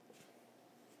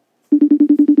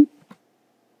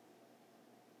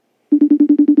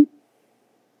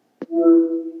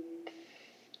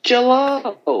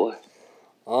Jello.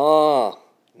 Oh,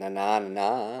 na.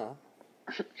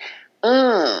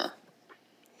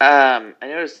 I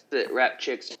noticed that rap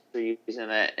chicks are using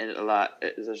that in a lot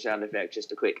as a sound effect.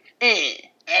 Just a quick. Maybe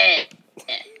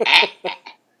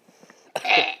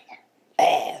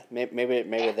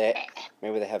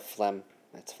they have phlegm.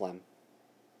 It's phlegm.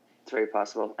 It's very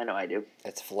possible. I know I do.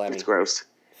 It's phlegmy. It's gross.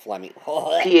 Phlegmy.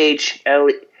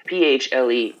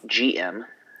 PHLEGM.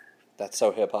 That's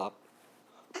so hip hop.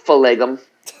 Phlegm.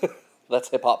 That's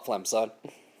hip hop phlegm, son.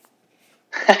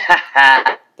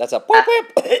 That's That's a whip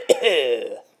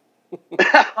whip.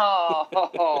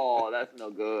 oh, that's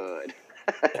no good.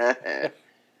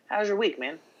 How's your week,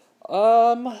 man?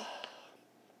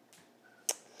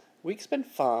 Week's been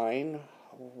fine.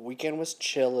 Weekend was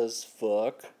chill as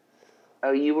fuck.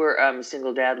 Oh, you were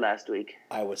single dad last week.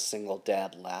 I was single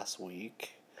dad last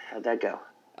week. How'd that go?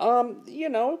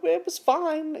 It was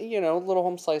fine. Little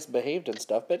home slice behaved and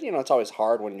stuff, but it's always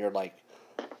hard when you're like,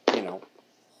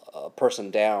 a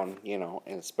person down,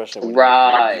 and especially when you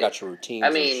got your routines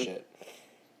and shit.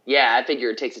 Yeah, I figure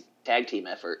it takes a tag team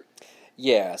effort.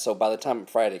 Yeah, so by the time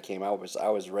Friday came, I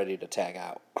was ready to tag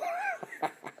out.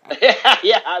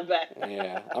 Yeah, I bet.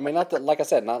 Yeah, I mean, not that, like I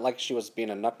said, not like she was being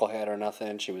a knucklehead or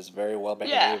nothing. She was very well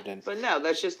behaved. Yeah, but no,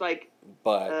 that's just like,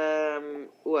 but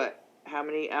what? How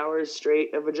many hours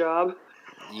straight of a job?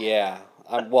 Yeah,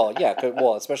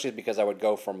 especially because I would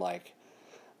go from like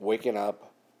waking up,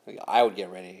 I would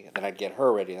get ready, then I'd get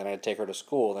her ready, then I'd take her to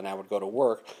school, then I would go to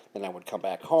work, then I would come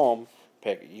back home,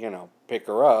 pick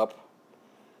her up,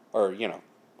 or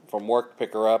from work,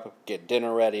 pick her up, get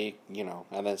dinner ready,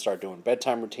 and then start doing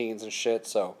bedtime routines and shit.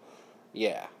 So,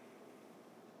 yeah,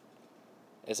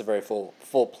 it's a very full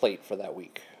plate for that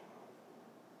week.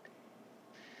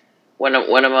 One of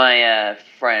my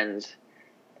friends,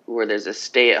 where there's a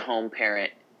stay-at-home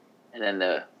parent, and then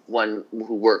the one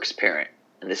who works parent,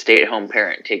 and the stay-at-home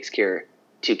parent takes care of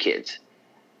 2 kids,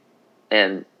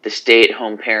 and the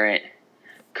stay-at-home parent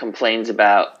complains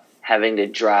about having to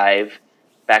drive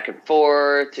back and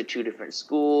forth to 2 different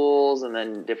schools, and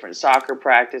then different soccer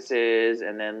practices,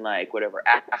 and then like whatever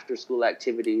after school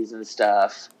activities and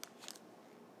stuff.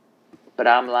 But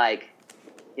I'm like,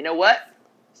 you know what?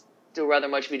 Still rather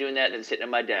much be doing that than sitting at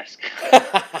my desk.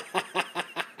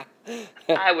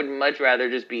 I would much rather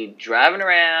just be driving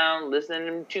around, listening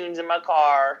to tunes in my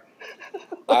car.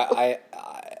 I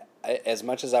as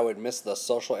much as I would miss the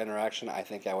social interaction, I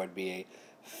think I would be a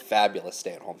fabulous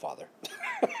stay-at-home father.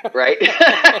 Right?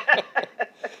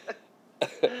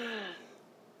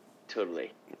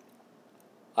 Totally.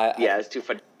 It's too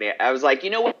funny. I was like, you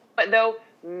know what, though?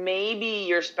 Maybe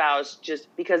your spouse,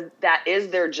 just because that is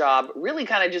their job, really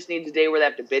kind of just needs a day where they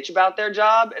have to bitch about their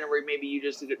job, and where maybe you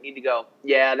just need to go,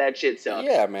 yeah, that shit sucks.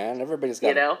 Yeah, man. Everybody's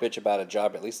got to bitch about a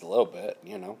job at least a little bit,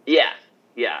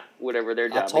 Yeah, whatever their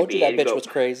job I told may you be. that bitch was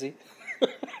crazy.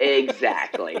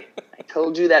 Exactly. I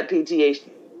told you that PTA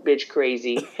bitch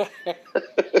crazy.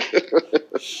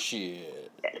 Shit.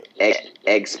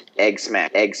 Egg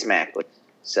smack.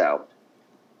 So,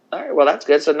 all right, well, that's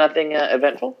good. So nothing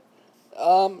eventful?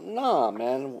 Nah,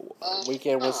 man.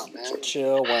 Weekend was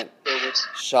chill. Went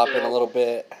shopping a little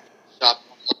bit. Oh,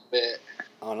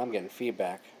 and I'm getting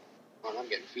feedback.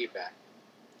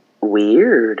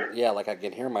 Weird. Yeah, like I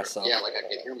can hear myself.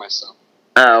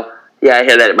 Oh, yeah, I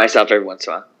hear that myself every once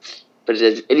in a while. But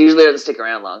it usually doesn't stick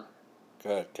around long.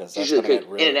 Good, because that's going to get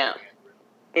really... In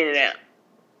and out.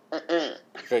 Good,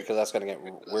 because that's going to get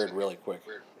weird really quick.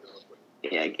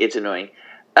 Yeah, it's annoying.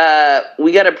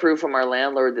 We got approved from our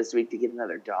landlord this week to get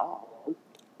another dog.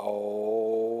 Oh,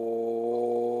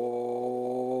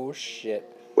 shit.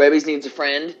 Webby's needs a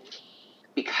friend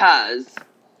because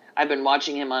I've been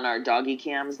watching him on our doggy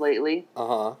cams lately.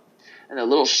 Uh-huh. And the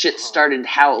little shit started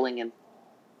howling in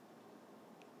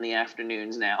the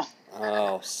afternoons now.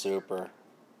 Oh, super.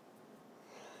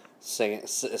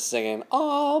 Singing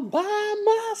all by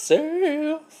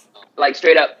myself. Like,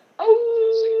 straight up.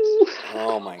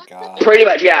 Oh, my God. Pretty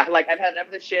much, yeah. Like, I've had enough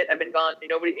of this shit. I've been gone.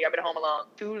 I've been home alone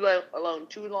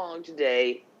too long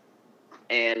today.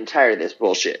 And tired of this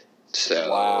bullshit. So,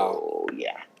 wow.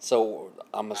 Yeah. So,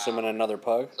 I'm assuming another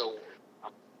pug?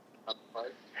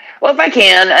 Well, if I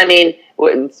can. I mean,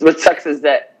 what sucks is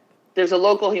that there's a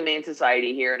local humane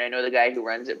society here, and I know the guy who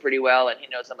runs it pretty well, and he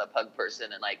knows I'm a pug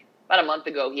person. And, like, about a month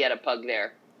ago, he had a pug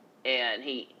there, and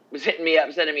he was hitting me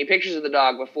up, sending me pictures of the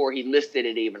dog before he listed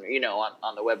it even,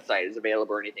 on the website as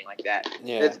available or anything like that.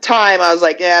 Yeah. And at the time, I was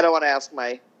like, I don't want to ask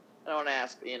the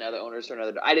owners for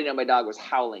another dog. I didn't know my dog was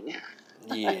howling.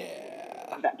 Yeah.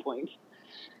 At that point.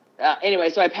 Anyway,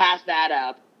 so I passed that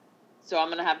up. So I'm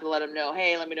going to have to let him know,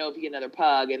 hey, let me know if you get another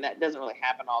pug. And that doesn't really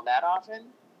happen all that often.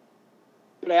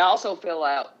 But I also fill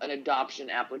out an adoption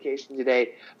application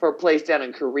today for a place down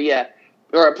in Korea,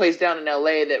 or a place down in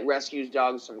LA that rescues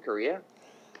dogs from Korea.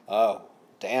 Oh,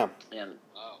 damn. And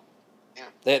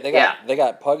They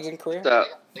got pugs in Korea? So,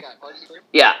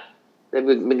 yeah. They've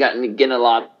been getting a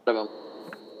lot of them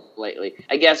lately.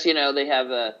 I guess, they have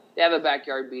a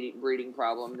backyard breeding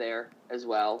problem there as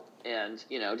well, and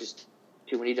just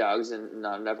too many dogs and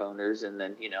not enough owners, and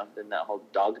then then that whole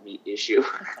dog meat issue.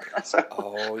 So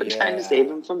I'm trying to save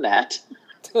them from that.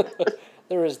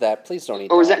 There is that. Please don't eat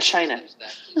Or was dogs. that China?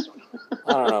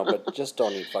 I don't know, but just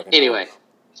don't eat fucking Anyway.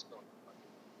 dogs.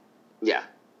 Yeah,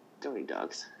 don't eat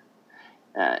dogs.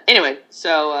 Anyway,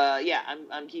 so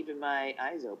I'm keeping my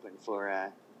eyes open for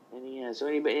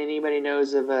anybody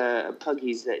knows of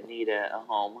puggies that need a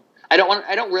home. I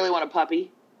don't really want a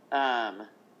puppy.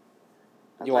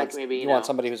 You want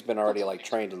somebody who's been already like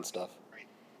trained and stuff.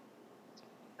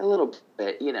 A little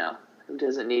bit, who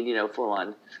doesn't need full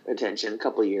on attention. A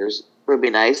couple of years would be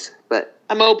nice, but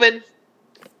I'm open.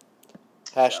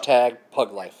 Hashtag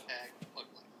pug life.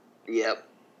 Yep,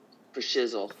 for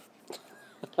shizzle.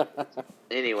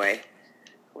 Anyway,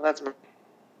 well, that's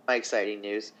my exciting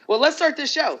news. Well, let's start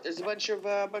this show. There's a bunch of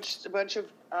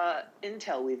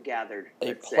intel we've gathered.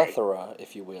 A plethora,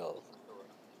 if you will.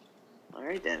 All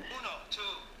right then. 1, 2,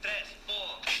 3, 4.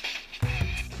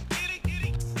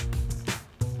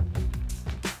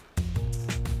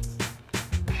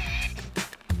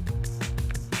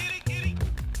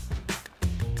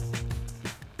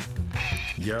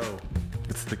 Yo,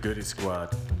 it's the Goody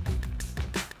Squad.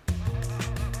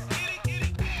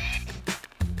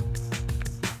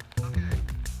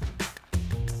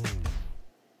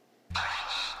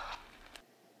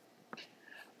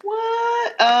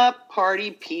 What up, party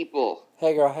people?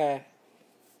 Hey girl, hey.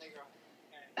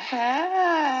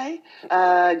 Hi.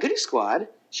 Goody Squad,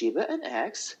 Chiba and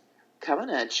X, coming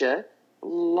at you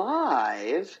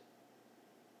live.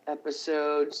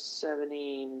 Episode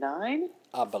 79?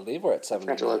 I believe we're at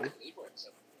 79.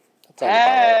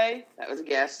 Hey! That was a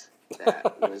guess.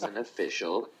 That was an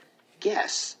official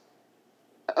guess.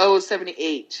 Oh,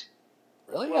 78.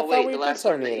 Really? Well, I wait, thought we the did last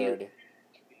one 78 already.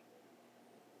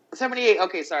 78.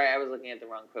 Okay, sorry, I was looking at the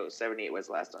wrong post. 78 was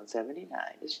the last one. 79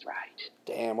 is right.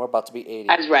 Damn, we're about to be 80.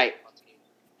 I was right.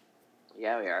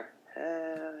 Yeah, we are.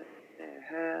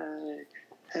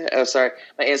 Oh, sorry.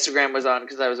 My Instagram was on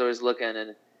because I was always looking,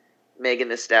 and Megan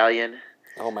Thee Stallion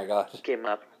Oh my god. came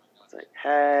up. It's like,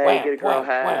 hey, Wham, get it, girl, wham,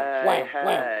 hey, wham, hey,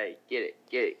 wham. get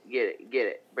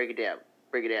it, break it down,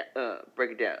 break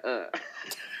it down.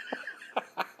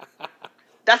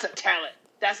 That's a talent.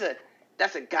 That's a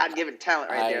God-given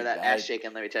talent right there. That ass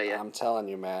shaking, let me tell you. I'm telling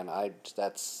you, man.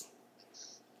 That's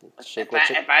shake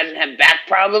If I didn't have back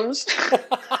problems,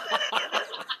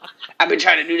 I've been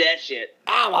trying to do that shit.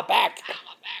 Ow, my back.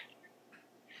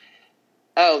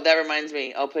 Oh, that reminds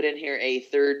me. I'll put in here a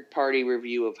third-party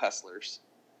review of Hustlers.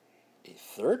 A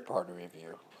third-party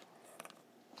review.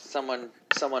 Someone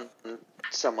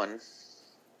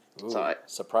Ooh, saw it.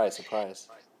 Surprise.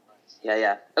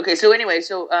 Yeah. Okay, so anyway,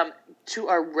 to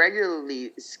our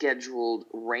regularly scheduled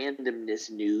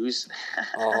randomness news.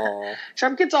 Oh.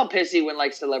 Trump gets all pissy when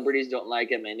like celebrities don't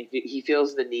like him, and he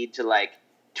feels the need to like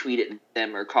tweet at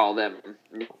them or call them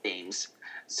names.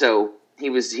 So he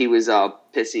was all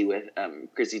pissy with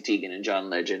Chrissy Teigen and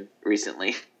John Legend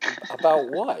recently.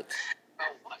 About what?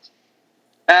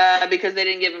 Because they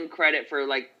didn't give him credit for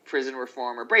like prison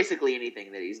reform or basically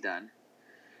anything that he's done.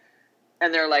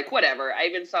 And they're like, whatever. I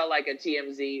even saw like a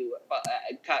TMZ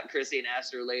caught Chrissy and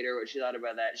asked her later what she thought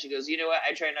about that. She goes, you know what?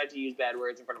 I try not to use bad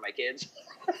words in front of my kids.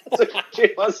 So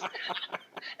she was.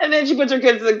 And then she puts her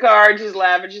kids in the car and she's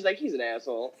laughing. She's like, he's an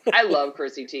asshole. I love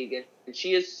Chrissy Teigen.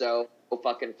 She is so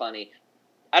fucking funny.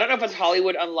 I don't know if it's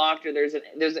Hollywood Unlocked or there's an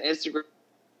Instagram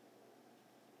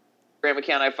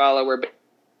account I follow where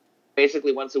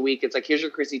basically once a week it's like, here's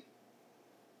your Chrissy.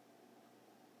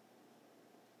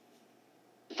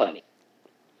 Funny.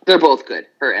 They're both good.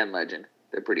 Her and Legend.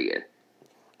 They're pretty good.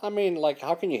 I mean, like,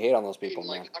 how can you hate on those people,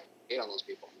 man?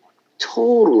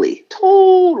 Totally.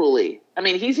 I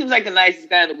mean, he seems like the nicest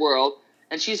guy in the world,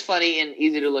 and she's funny and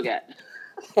easy to look at.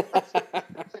 I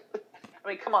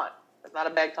mean, come on. That's not a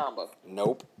bad combo.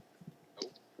 Nope.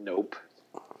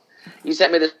 You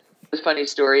sent me this funny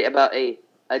story about a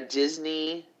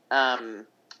Disney,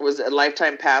 was a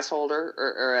lifetime pass holder,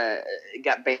 or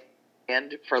got banned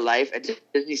for life. A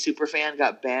Disney superfan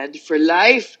got banned for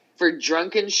life for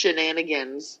drunken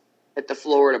shenanigans at the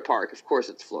Florida park. Of course,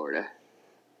 it's Florida.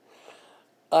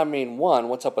 I mean,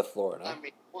 what's up with Florida?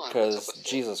 Because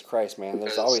Jesus Christ, man,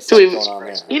 there's always something going on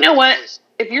there. You know what?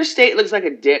 if your state looks like a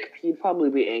dick, you'd probably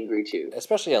be angry too.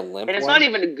 Especially a limp And it's one. not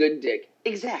even a good dick.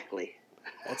 Exactly.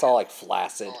 It's all like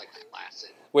flaccid.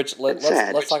 Which let's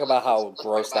talk about how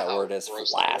gross that word is.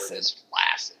 Flaccid.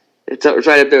 It's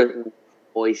right up there with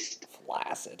moist.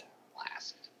 Flaccid.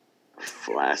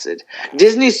 Flaccid.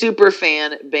 Disney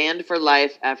superfan banned for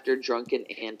life after drunken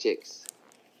antics.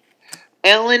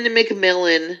 Ellen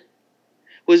McMillan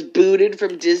was booted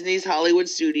from Disney's Hollywood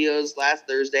studios last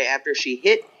Thursday after she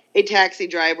hit a taxi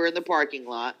driver in the parking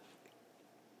lot.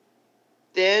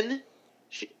 Then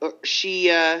she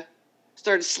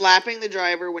started slapping the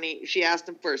driver when she asked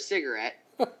him for a cigarette,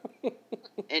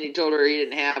 and he told her he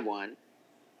didn't have one.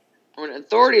 When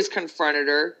authorities confronted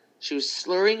her, she was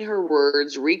slurring her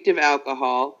words, reeked of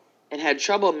alcohol, and had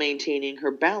trouble maintaining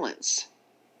her balance.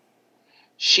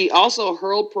 She also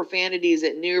hurled profanities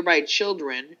at nearby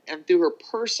children and threw her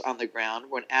purse on the ground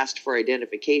when asked for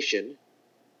identification.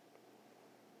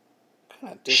 What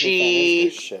kind of Disney fan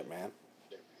is this shit, man?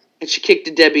 And she kicked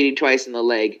a deputy twice in the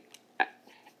leg.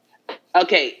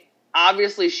 Okay,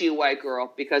 obviously she a white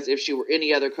girl, because if she were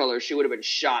any other color, she would have been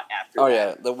shot after that. Oh,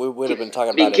 yeah. We would have been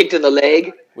talking being about kicked in the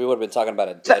leg. We would have been talking about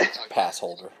a dead pass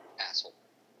holder.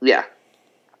 Yeah.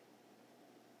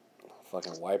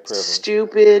 Fucking white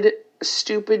privilege.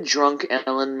 Stupid drunk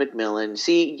Ellen McMillan.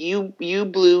 See, you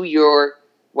blew your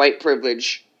white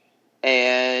privilege,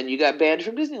 and you got banned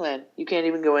from Disneyland. You can't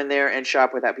even go in there and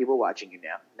shop without people watching you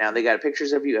now. Now they got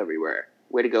pictures of you everywhere.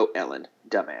 Way to go, Ellen.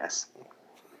 Dumbass.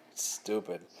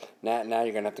 Stupid. Now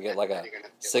you're gonna have to get like a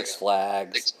Six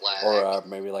Flags or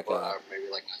maybe like a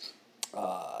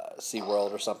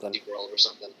SeaWorld or something.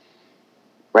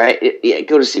 Right? Yeah,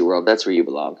 go to SeaWorld. That's where you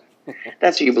belong.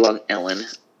 That's where you belong, Ellen.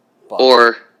 But,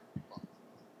 Or,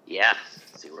 yeah,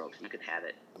 SeaWorld. You can have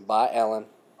it. Bye, Ellen.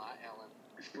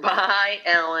 Bye,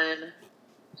 Ellen.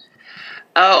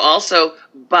 Oh, also,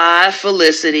 bye,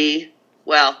 Felicity.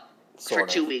 Well, Sort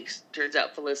for 2 of. weeks. Turns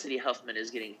out Felicity Huffman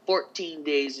is getting 14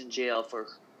 days in jail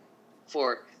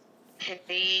for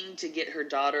paying to get her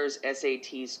daughter's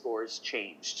SAT scores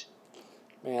changed.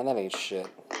 Man, that ain't shit.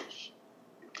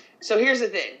 So here's the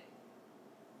thing.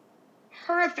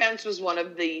 Her offense was one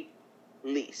of the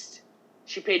least.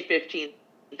 She paid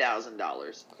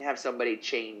 $15,000 to have somebody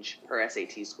change her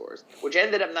SAT scores, which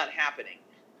ended up not happening.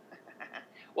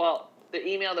 Well, the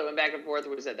email that went back and forth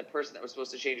was that the person that was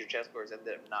supposed to change her test scores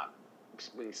ended up not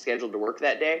being scheduled to work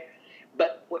that day.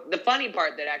 But the funny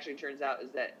part that actually turns out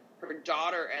is that her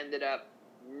daughter ended up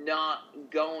not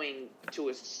going to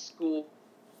a school.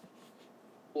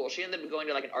 Well, she ended up going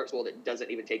to like an art school that doesn't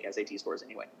even take SAT scores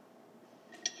anyway.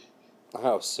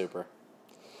 Oh, super.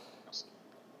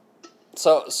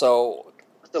 So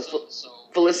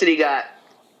Felicity got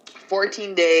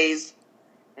 14 days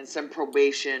and some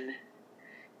probation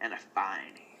and a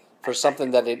fine. for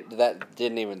something that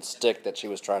didn't even stick that she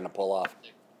was trying to pull off.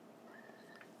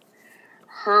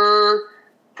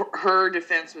 Her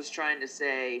defense was trying to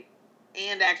say,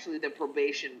 and actually the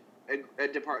probation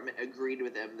department agreed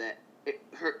with them, that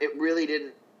it really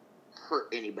didn't hurt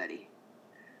anybody.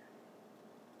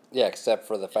 Yeah, except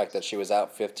for the fact that she was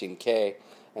out $15K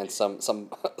and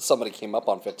somebody came up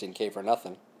on $15K for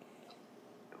nothing.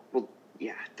 Well,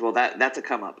 yeah. Well, that's a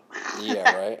come up.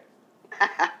 Yeah, right.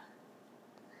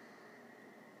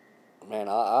 Man,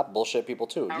 I bullshit people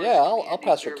too. Yeah, I'll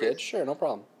pass your kid. Sure, no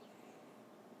problem.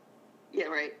 Yeah,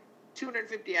 right.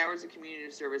 250 hours of community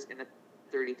service and a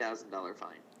 $30,000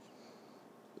 fine.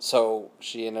 So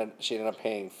she ended up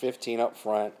paying $15 up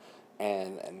front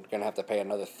and gonna have to pay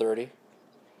another $30.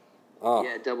 Oh.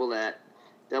 Yeah, double that.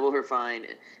 Double her fine.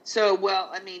 So, well,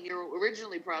 I mean,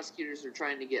 originally prosecutors are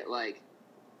trying to get, like,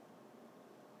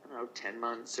 I don't know, 10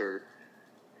 months or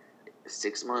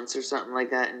 6 months or something like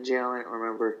that in jail. I don't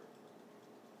remember.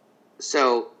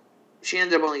 So, she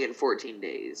ended up only getting 14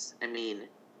 days. I mean,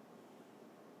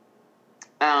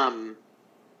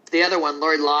 the other one,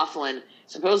 Lori Loughlin,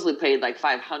 supposedly paid, like,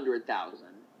 $500,000.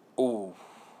 Ooh.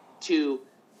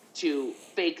 To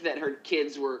fake that her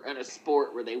kids were in a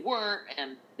sport where they weren't,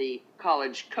 and the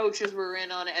college coaches were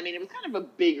in on it. I mean, it was kind of a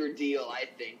bigger deal, I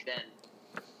think,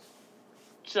 than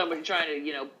somebody trying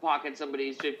to, pocket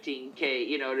somebody's $15K,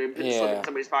 to slip in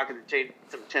somebody's pocket to change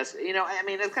some tests. I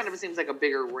mean, it kind of seems like a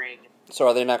bigger ring. So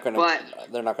are they not going to?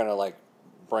 They're not going to like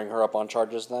bring her up on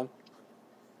charges then?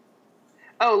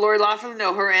 Oh, Lori Loughlin,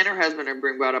 no, her and her husband are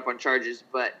being brought up on charges,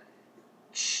 but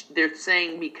they're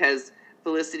saying because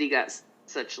Felicity got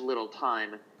such little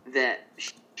time that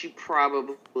she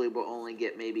probably will only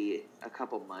get maybe a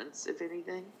couple months, if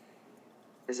anything,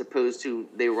 as opposed to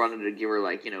they wanted to give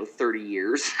her 30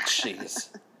 years.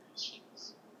 Jeez.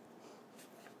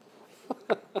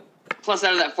 Plus,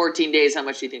 out of that 14 days, how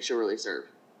much do you think she'll really serve?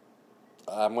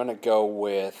 I'm going to go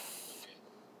with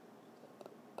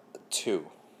 2.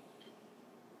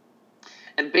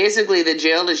 And basically, the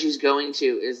jail that she's going to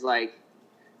is like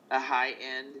a high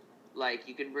end. Like,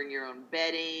 you can bring your own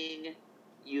bedding.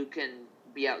 You can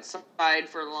be outside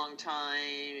for a long time.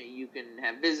 You can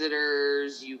have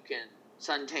visitors. You can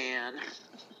suntan.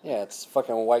 Yeah, it's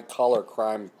fucking white-collar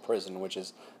crime prison, which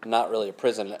is not really a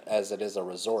prison as it is a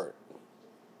resort.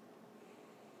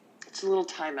 It's a little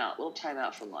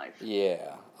timeout from life.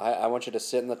 Yeah. I want you to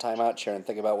sit in the timeout chair and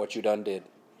think about what you done did.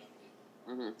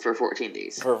 For 14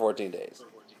 days. For 14 days.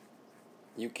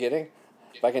 You kidding?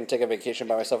 If I can take a vacation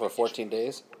by myself for 14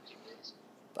 days,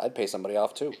 I'd pay somebody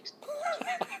off too.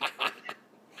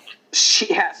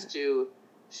 She has to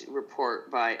report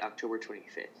by October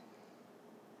 25th.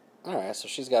 Alright, so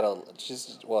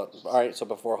alright, so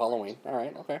before Halloween.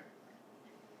 Alright, okay.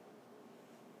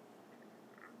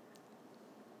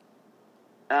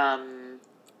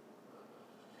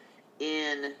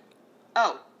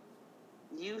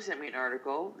 You sent me an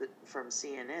article from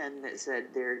CNN that said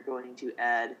they're going to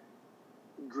add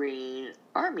green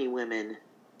army women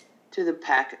to the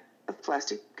pack of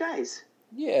plastic guys.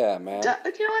 Yeah, man.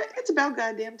 You know what? It's about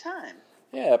goddamn time.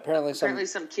 Yeah, apparently some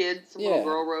little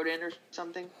girl wrote in or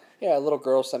something. Yeah, a little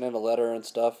girl sent in a letter and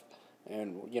stuff,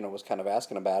 and was kind of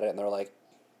asking about it, and they're like,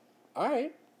 "All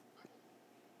right."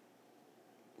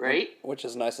 Right? Which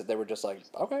is nice that they were just like,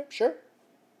 "Okay, sure."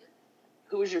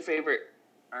 Who was your favorite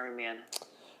army man?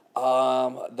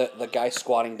 The guy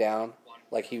squatting down,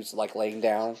 like he was like laying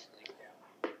down.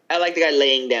 I like the guy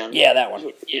laying down. Yeah, that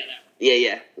one.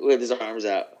 Yeah, with his arms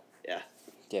out. Yeah.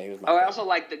 Yeah, he was my I favorite. also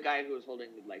like the guy who was holding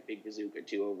the like big bazooka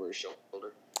too over his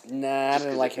shoulder. Nah, I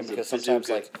didn't like him because sometimes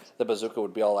like the bazooka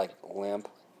would be all like limp,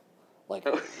 limp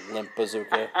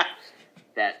bazooka.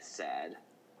 That's sad.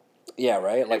 Yeah,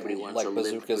 right. Like Everybody wants a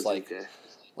bazooka's bazooka.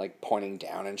 like pointing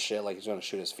down and shit, like he's gonna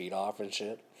shoot his feet off and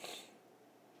shit.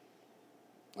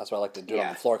 That's why I like to do it on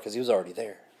the floor because he was already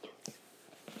there.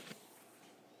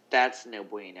 That's no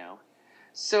bueno.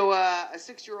 So, a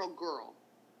 6-year-old girl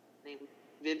named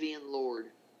Vivian Lord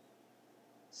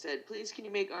said, "Please, can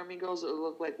you make army girls that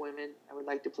look like women? I would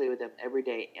like to play with them every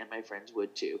day, and my friends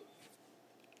would too."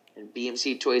 And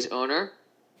BMC Toys owner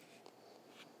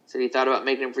said he thought about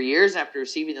making them for years. After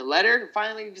receiving the letter, and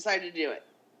finally decided to do it.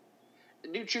 The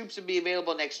new troops will be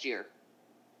available next year.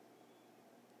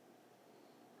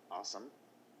 Awesome.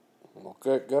 Well,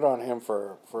 good on him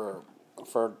for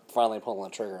finally pulling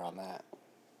the trigger on that.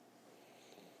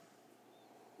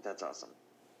 That's awesome.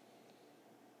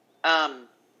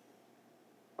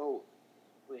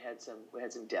 We had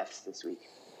some deaths this week.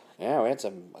 Yeah, we had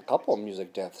a couple of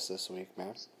music deaths this week,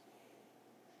 man.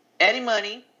 Eddie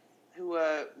Money, who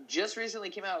just recently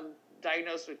came out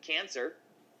diagnosed with cancer,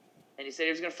 and he said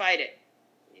he was going to fight it.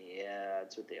 Yeah,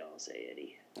 that's what they all say,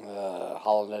 Eddie.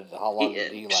 How long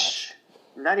did he last?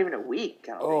 Not even a week,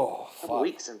 kind of thing. Fuck. A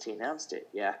week since he announced it,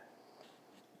 yeah.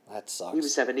 That sucks. He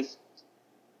was 70.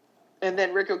 And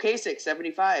then Rick Ocasek,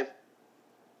 75,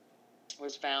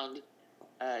 was found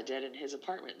dead in his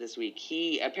apartment this week.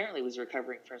 He apparently was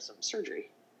recovering from some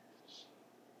surgery.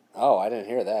 Oh, I didn't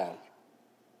hear that.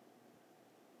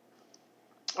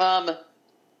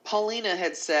 Paulina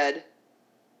had said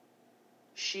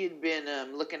she had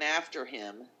been looking after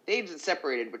him. They'd been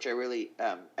separated, which I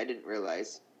didn't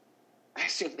realize. I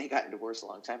assumed they got divorced a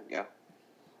long time ago.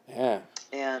 Yeah.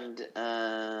 And,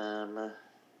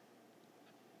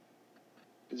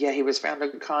 he was found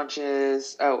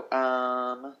unconscious. Sorry,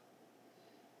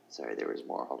 there was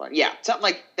more. Hold on. Yeah, something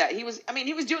like that. He was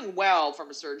doing well from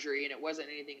a surgery, and it wasn't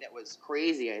anything that was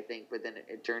crazy, I think. But then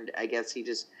it turned, I guess he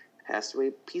just passed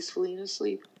away peacefully in his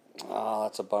sleep. Oh,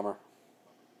 that's a bummer.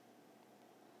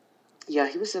 Yeah,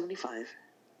 he was 75.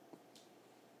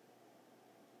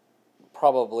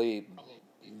 Probably,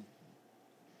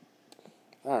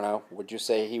 I don't know, would you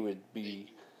say he would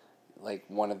be like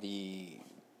one of the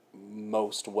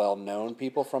most well-known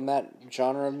people from that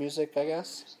genre of music, I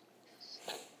guess?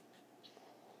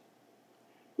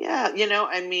 Yeah,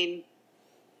 I'm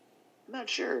not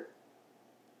sure.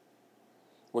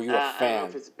 Were you a fan? I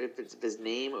don't know if it's his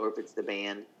name or if it's the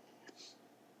band.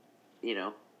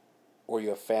 Were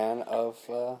you a fan of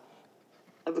the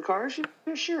Cars?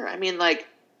 Sure. I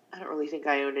don't really think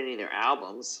I owned any of their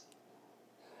albums.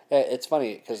 Yeah, it's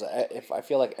funny because I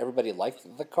feel like everybody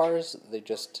liked the Cars, they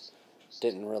just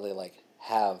didn't really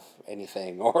have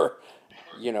anything or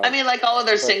all of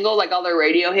their single, all their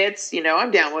radio hits.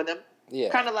 I'm down with them. Yeah.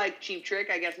 Kind of like Cheap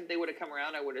Trick. I guess if they would have come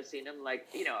around, I would have seen them. I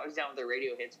was down with their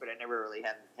radio hits, but I never really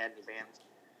had any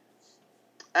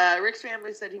Rick's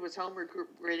family said he was home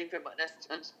recuperating from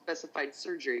unspecified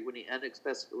surgery when he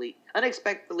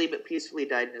unexpectedly but peacefully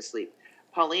died in his sleep.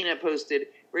 Paulina posted,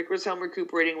 Rick was home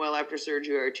recuperating well after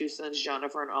surgery. Our two sons,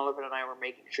 Jonathan and Oliver, and I were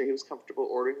making sure he was comfortable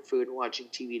ordering food and watching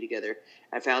TV together.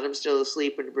 I found him still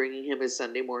asleep and bringing him his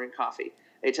Sunday morning coffee.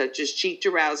 I touched his cheek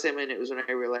to rouse him, and it was when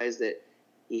I realized that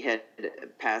he had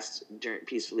passed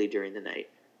peacefully during the night.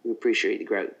 We appreciate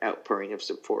the outpouring of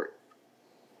support.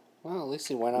 Well, at least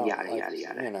he went out, Yada, yada,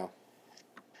 yada. you know.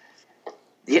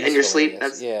 Yeah, in your sleep,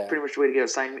 Peacefully, that's pretty much the way to go.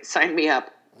 Sign me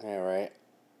up. Yeah, right.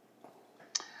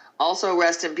 Also,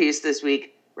 rest in peace this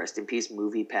week. Rest in peace,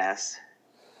 MoviePass.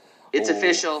 It's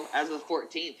official as of the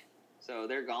 14th. So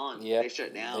they're gone. Yep, They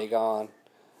shut down. They gone.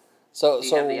 So, Do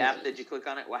you have the app? Did you click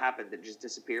on it? What happened? Did it just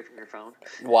disappear from your phone?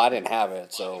 Well, I didn't have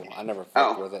it, so I never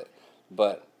fucked with it.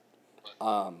 But,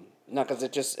 no, because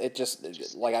it just,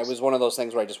 like, I was one of those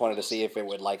things where I just wanted to see if it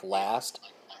would, like,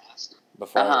 last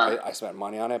before I spent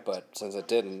money on it. But since it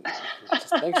didn't,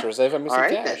 thanks for saving me some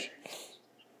cash.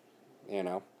 Then. You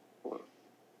know.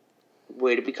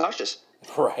 Way to be cautious.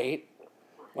 Right.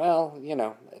 Well, you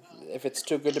know, if it's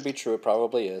too good to be true, it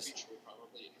probably is.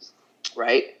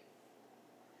 Right.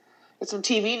 Get some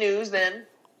TV news then.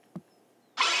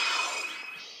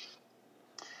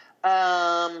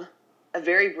 A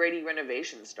very Brady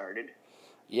renovation started.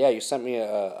 Yeah, you sent me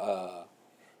I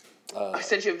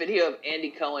sent you a video of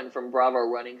Andy Cohen from Bravo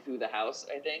running through the house,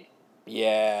 I think.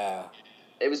 Yeah.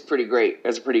 It was pretty great. It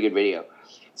was a pretty good video.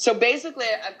 So basically,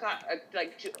 I've got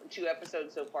like two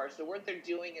episodes so far. So what they're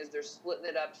doing is they're splitting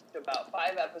it up to about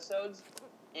 5 episodes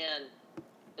and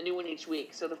a new one each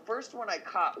week. So the first one I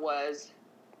caught was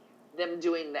them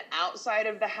doing the outside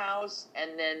of the house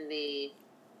and then the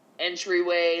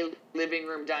entryway, living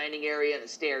room, dining area, and the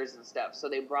stairs and stuff. So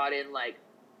they brought in like,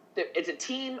 it's a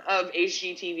team of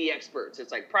HGTV experts.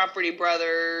 It's like Property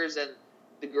Brothers and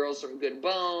the girls from Good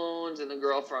Bones and the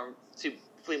girl from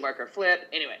Flea Market Flip.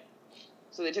 Anyway.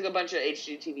 So they took a bunch of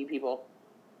HGTV people.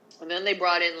 And then they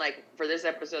brought in, like, for this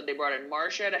episode, they brought in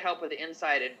Marcia to help with the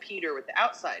inside and Peter with the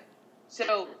outside.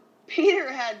 So Peter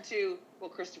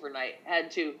Christopher Knight had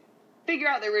to figure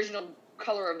out the original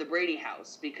color of the Brady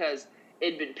house because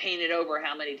it'd been painted over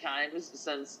how many times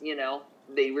since, you know,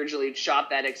 they originally shot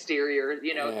that exterior,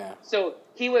 you know. Yeah. So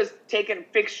he was taking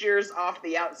fixtures off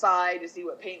the outside to see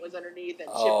what paint was underneath and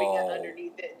chipping it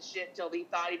underneath it and shit till he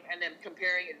thought and then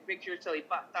comparing it to pictures till he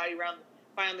thought he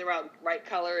found the right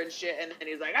color and shit, and then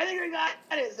he was like, I think I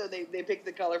got it. So they picked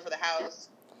the color for the house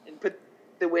and put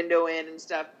the window in and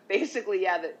stuff. Basically,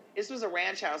 yeah, this was a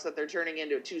ranch house that they're turning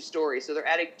into a 2-story, so they're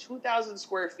adding 2,000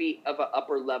 square feet of an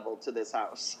upper level to this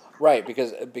house. Right,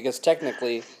 because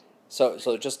technically, so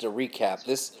just to recap,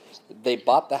 they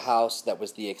bought the house that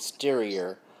was the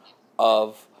exterior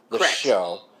of the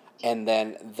show. And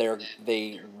then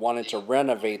they wanted to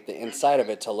renovate the inside of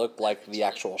it to look like the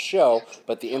actual show,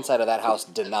 but the inside of that house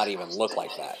did not even look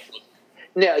like that.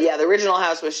 No, yeah, the original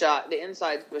house was shot, the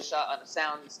inside was shot on a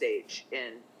sound stage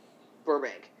in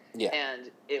Burbank. Yeah. And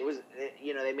it was,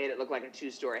 you know, they made it look like a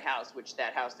 2-story house, which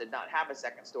that house did not have a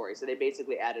second story. So they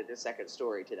basically added a second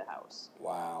story to the house.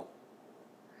 Wow.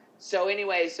 So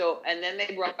anyway, and then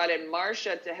they brought in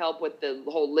Marcia to help with the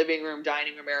whole living room,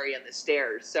 dining room area and the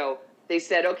stairs. So they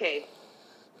said, okay,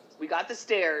 we got the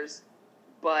stairs,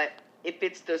 but if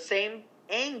it's the same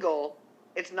angle,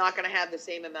 it's not going to have the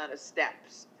same amount of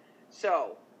steps.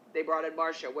 So they brought in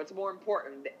Marcia. What's more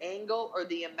important, the angle or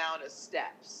the amount of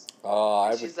steps?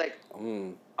 She's like,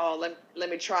 let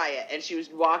me try it. And she was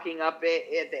walking up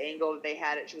it at the angle that they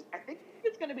had it. She was, I think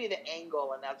it's going to be the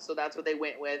angle, and that's what they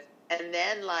went with. And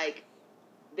then, like,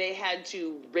 they had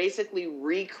to basically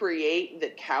recreate the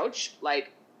couch,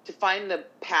 like, to find the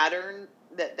pattern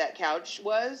that couch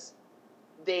was.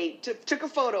 They took a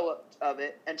photo of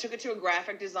it and took it to a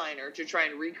graphic designer to try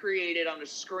and recreate it on a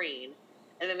screen.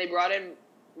 And then they brought in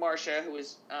Marcia, who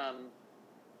was, not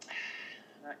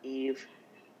Eve.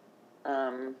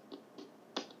 I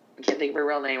can't think of her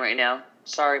real name right now.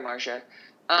 Sorry, Marcia.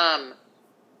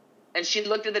 And she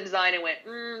looked at the design and went,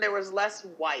 there was less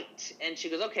white. And she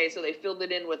goes, okay, so they filled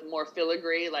it in with more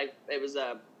filigree, like it was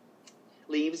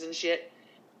leaves and shit.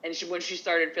 And when she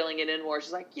started filling it in more,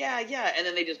 she's like, yeah. And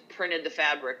then they just printed the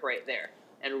fabric right there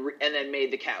and then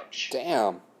made the couch.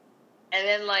 Damn. And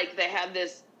then, like, they had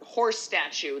this horse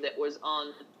statue that was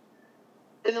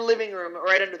in the living room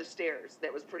right under the stairs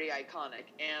that was pretty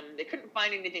iconic. And they couldn't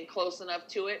find anything close enough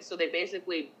to it, so they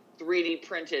basically 3D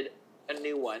printed a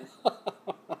new one.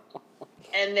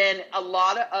 And then a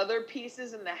lot of other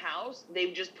pieces in the house,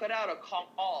 they've just put out a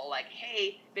call, like,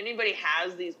 hey, if anybody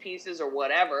has these pieces or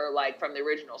whatever, like from the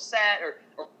original set, or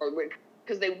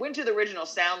because they went to the original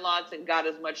sound lots and got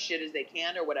as much shit as they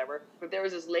can or whatever. But there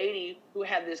was this lady who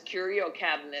had this curio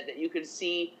cabinet that you could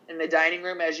see in the dining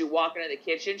room as you walk into the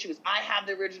kitchen. She goes, I have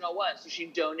the original one. So she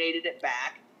donated it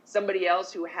back. Somebody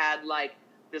else who had like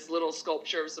this little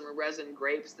sculpture of some resin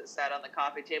grapes that sat on the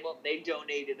coffee table, they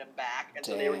donated them back. And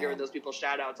so they were giving those people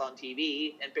shout outs on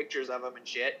TV and pictures of them and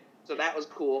shit. So that was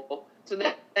cool. So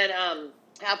then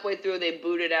halfway through, they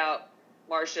booted out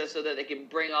Marcia so that they could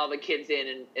bring all the kids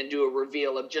in and do a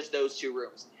reveal of just those 2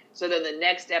 rooms. So then the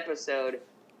next episode,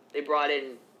 they brought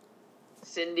in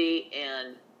Cindy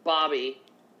and Bobby,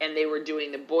 and they were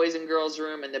doing the boys and girls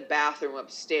room and the bathroom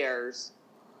upstairs,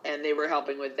 and they were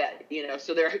helping with that,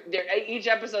 So they're each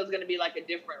episode is going to be like a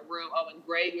different room. Oh, and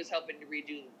Greg was helping to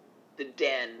redo the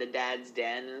den, the dad's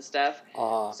den and stuff.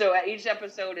 So at each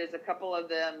episode is a couple of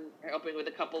them helping with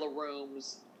a couple of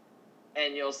rooms.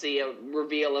 And you'll see a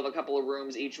reveal of a couple of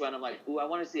rooms each one. I'm like, ooh, I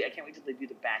want to see. I can't wait till they do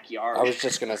the backyard. I was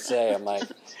just going to say, I'm like...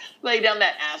 lay down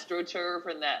that AstroTurf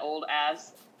and that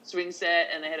old-ass swing set,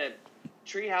 and they had a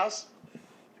tree house.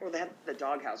 Or they had the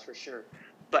dog house for sure.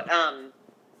 But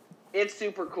it's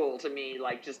super cool to me,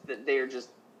 like, just that they're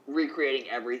just recreating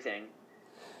everything.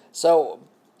 So,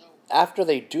 after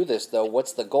they do this, though,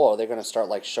 what's the goal? Are they going to start,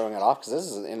 like, showing it off? Because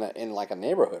this is in like, a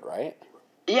neighborhood, right?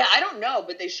 Yeah, I don't know,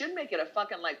 but they should make it a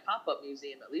fucking, like, pop-up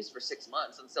museum at least for 6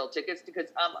 months and sell tickets, because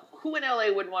who in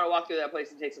LA wouldn't want to walk through that place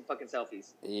and take some fucking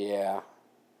selfies? Yeah.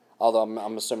 Although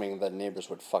I'm assuming the neighbors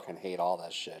would fucking hate all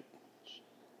that shit.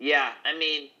 Yeah, I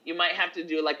mean, you might have to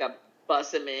do, like, a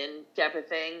bus them in type of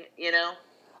thing,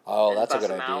 Oh, that's a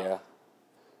good idea.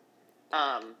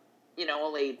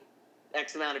 Only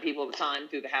X amount of people at a time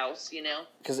through the house,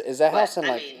 Because is that house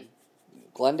in,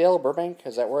 Glendale or Burbank?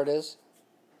 Is that where it is?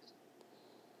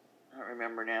 I don't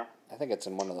remember now. I think it's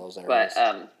in one of those areas.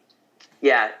 But,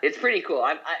 yeah, it's pretty cool.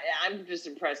 I'm just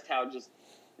impressed how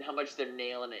much they're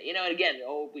nailing it. And again,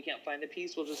 we can't find the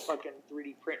piece, we'll just fucking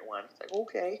 3D print one. It's like,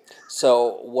 okay.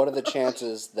 So, what are the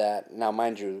chances that, now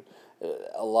mind you,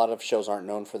 a lot of shows aren't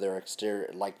known for their exterior,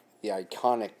 like the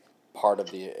iconic part of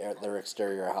their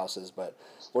exterior houses, but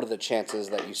what are the chances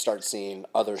that you start seeing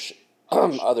other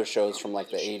shows from like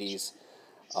the 80s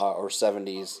or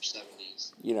 70s,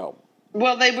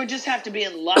 Well, they would just have to be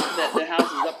in luck that the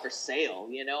house is up for sale,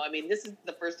 I mean, this is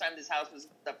the first time this house was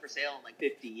up for sale in like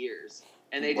 50 years.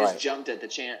 And they just jumped at the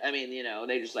chance. I mean,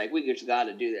 they just like, we just got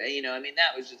to do that. I mean,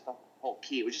 that was just the whole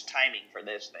key. It was just timing for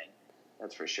this thing.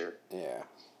 That's for sure. Yeah.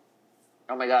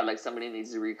 Oh my God, like somebody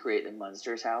needs to recreate the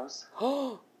Munsters house.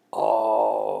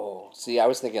 Oh. See, I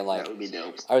was thinking like... That would be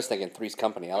dope. I was thinking Three's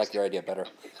Company. I like your idea better.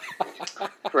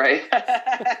 Right?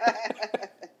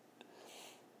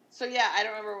 So yeah, I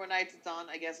don't remember what nights it's on.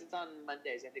 I guess it's on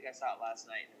Mondays. I think I saw it last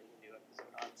night. There was a new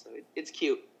episode on, so it's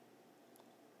cute.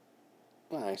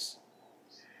 Nice.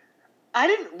 I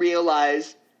didn't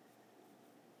realize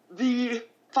the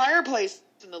fireplace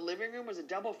in the living room was a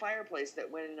double fireplace that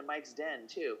went into Mike's den,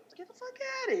 too. Get the fuck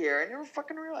out of here. I never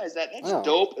fucking realized that. That's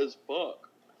dope as fuck.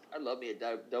 I love me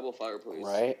a double fireplace.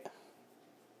 Right?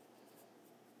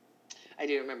 I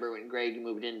do remember when Greg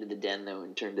moved into the den, though,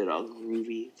 and turned it all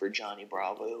groovy for Johnny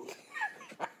Bravo.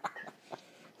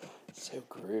 So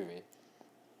groovy.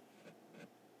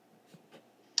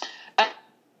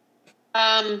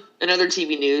 Another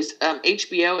TV news.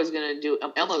 HBO is going to do...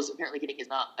 Elmo's apparently getting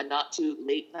a not too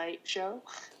late night show.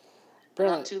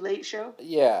 Apparently, not too late show?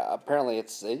 Yeah, apparently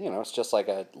it's, it's just like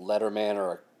a Letterman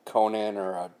or a Conan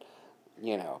or a,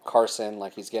 Carson.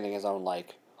 Like he's getting his own,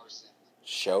 like,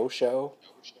 show.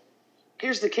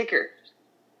 Here's the kicker.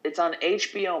 It's on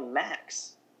HBO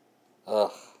Max.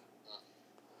 Ugh.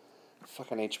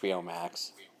 Fucking HBO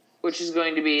Max. Which is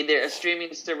going to be a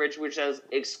streaming service which has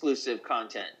exclusive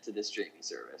content to the streaming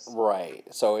service. Right.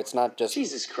 So it's not just...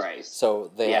 Jesus Christ.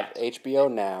 So they have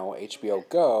HBO Now, HBO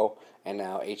Go, and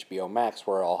now HBO Max,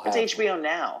 where all have... It's HBO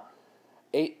Now.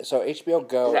 So HBO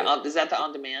Go... Is that the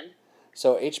on-demand?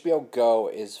 So HBO Go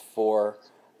is for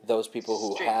those people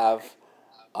who have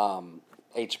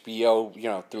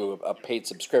HBO, through a paid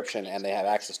subscription, and they have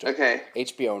access to it. Okay.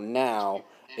 HBO Now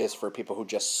is for people who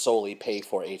just solely pay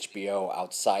for HBO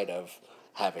outside of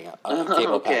having a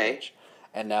cable package.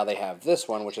 And now they have this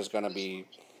one, which is going to be,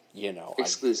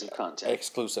 exclusive content.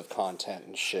 Exclusive content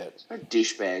and shit. Or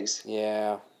douchebags.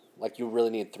 Yeah. Like, you really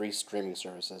need 3 streaming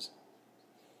services.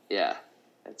 Yeah.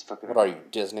 That's fucking... What are you,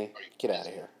 Disney? Get out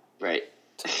of here. Right.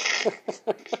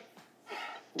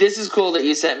 This is cool that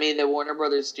you sent me. The Warner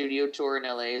Brothers studio tour in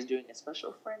LA is doing a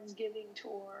special Friendsgiving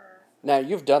tour. Now,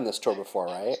 you've done this tour before,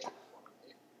 right?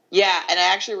 Yeah, and I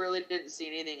actually really didn't see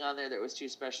anything on there that was too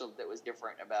special, that was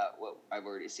different about what I've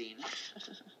already seen.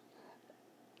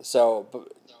 So,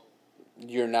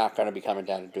 You're not going to be coming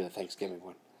down to do the Thanksgiving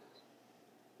one.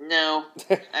 No.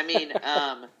 I mean,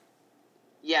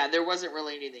 yeah, there wasn't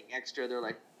really anything extra. They're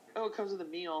like, oh, it comes with a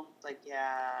meal. It's like,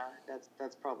 yeah,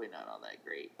 that's probably not all that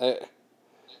great.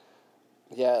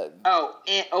 Yeah.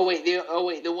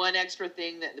 The one extra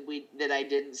thing that I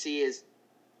didn't see is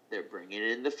they're bringing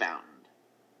in the fountain.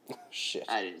 Shit.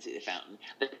 I didn't see the fountain.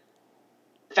 The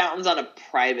fountain's on a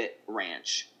private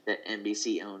ranch that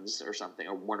NBC owns or something,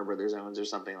 or Warner Brothers owns or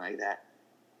something like that.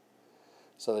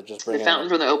 So they're just The bringing fountain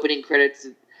from the opening credits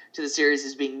to the series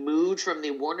is being moved from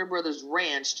the Warner Brothers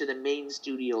ranch to the main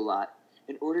studio lot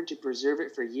in order to preserve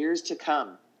it for years to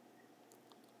come.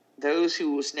 Those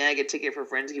who will snag a ticket for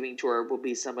Friendsgiving tour will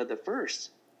be some of the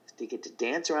first to get to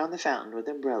dance around the fountain with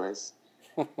umbrellas.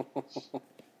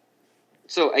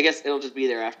 So I guess it'll just be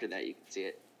there after that. You can see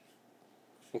it.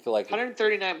 I feel like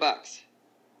 $139.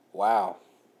 Wow.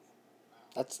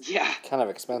 That's kind of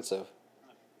expensive.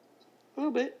 A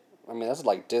little bit. I mean, that's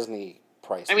like Disney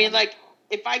price. I mean, money. like,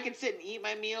 if I could sit and eat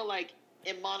my meal, like,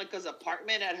 in Monica's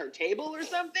apartment at her table or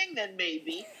something, then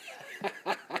maybe.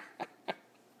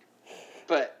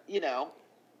 But,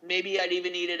 maybe I'd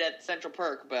even eat it at Central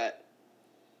Perk, but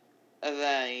I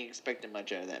ain't expecting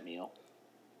much out of that meal.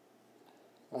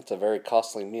 That's a very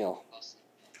costly meal.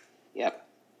 Yep.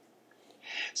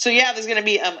 So, yeah, there's going to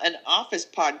be an office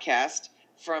podcast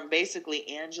from basically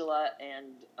Angela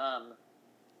and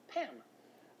Pam.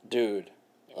 Dude,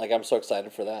 like, I'm so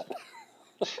excited for that.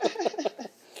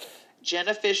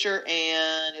 Jenna Fisher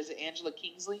and, is it Angela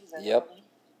Kingsley? Is that Yep. her name?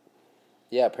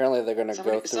 Yeah, apparently they're going to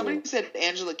go through... Somebody said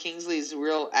Angela Kingsley's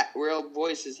real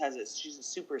voice she's a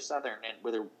super southern and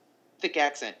with a thick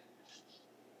accent.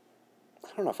 I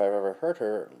don't know if I've ever heard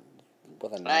her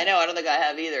with a... I know, I don't think I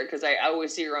have either, because I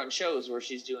always see her on shows where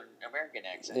she's doing American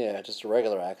accent. Yeah, just a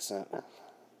regular accent.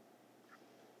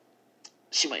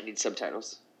 She might need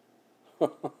subtitles.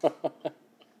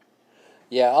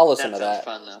 Yeah, I'll listen to that. that.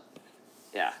 Sounds fun, though.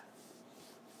 Yeah.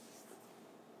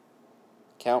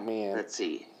 Count me in. Let's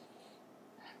see.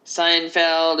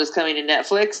 Seinfeld is coming to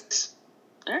Netflix.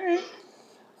 All right.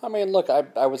 I mean, look,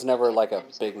 I was never like a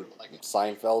big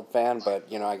Seinfeld fan, but,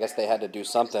 I guess they had to do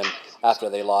something after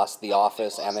they lost The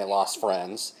Office and they lost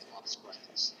Friends.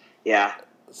 Yeah.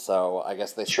 So I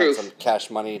guess they spent some cash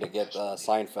money to get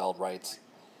Seinfeld rights.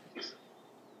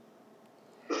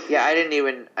 Yeah, I didn't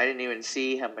even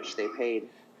see how much they paid.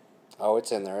 Oh,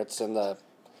 it's in there. It's in the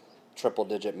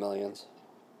triple-digit millions.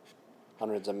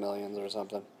 Hundreds of millions or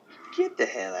something. Get the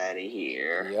hell out of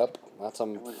here. Yep, that's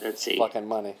some fucking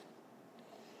money.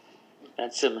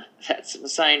 That's some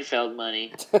Seinfeld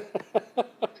money.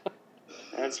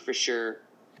 That's for sure.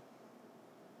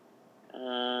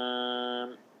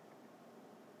 Oh.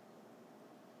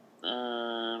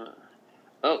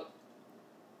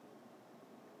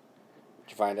 Did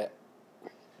you find it?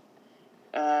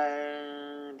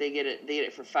 They get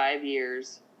it for 5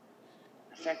 years.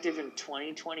 Effective in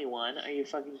 2021. Are you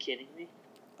fucking kidding me?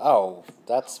 Oh,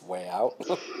 that's way out.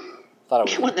 Thought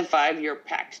it was... When the 5-year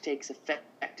pact takes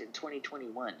effect in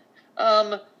 2021.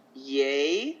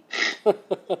 Yay.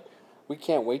 We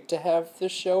can't wait to have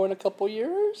this show in a couple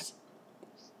years.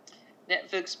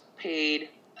 Netflix paid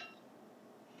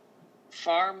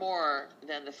far more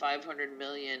than the $500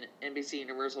 million NBC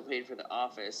Universal paid for The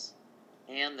Office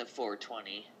and the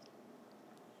 $420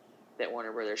 that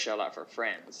Warner Brothers shelled out for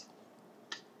Friends.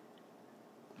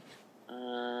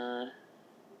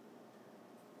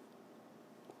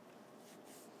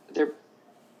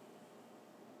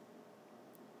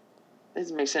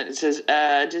 Doesn't make sense. It says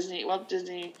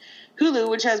Hulu,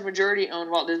 which has majority-owned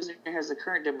Walt Disney, has the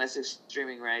current domestic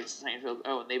streaming rights. Seinfeld.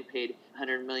 Oh, and they paid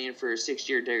 $100 million for a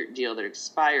 6-year deal that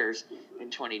expires in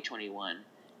 2021.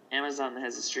 Amazon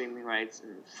has the streaming rights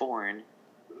in foreign.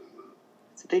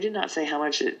 So they did not say how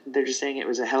much. They're just saying it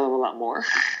was a hell of a lot more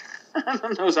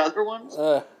than those other ones.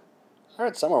 I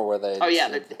heard somewhere where they... Oh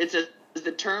yeah,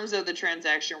 the terms of the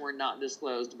transaction were not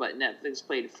disclosed, but Netflix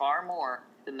paid far more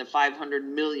than the $500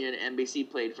 million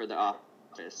NBC paid for The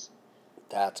Office.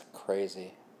 That's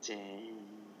crazy. Dang.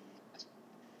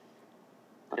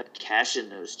 Cash in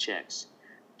those checks.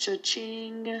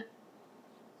 Cha-ching.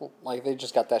 Like, they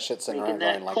just got that shit sitting around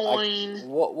going, like, coin.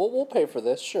 We'll pay for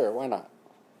this. Sure, why not?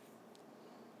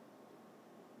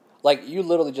 Like, you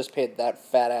literally just paid that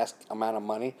fat-ass amount of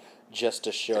money just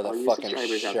to show the fucking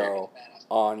show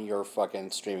on your fucking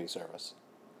streaming service.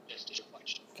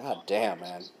 God damn,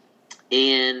 man.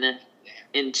 In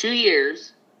 2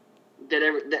 years,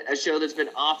 a show that's been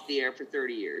off the air for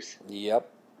 30 years. Yep.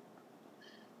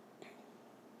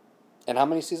 And how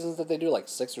many seasons did they do? Like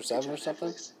 6 or 7 or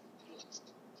something?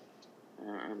 I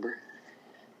don't remember.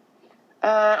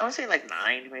 I want to say like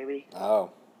 9, maybe. Oh.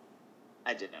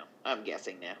 I don't know. I'm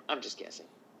guessing now. I'm just guessing.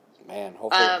 Man,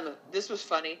 hopefully. This was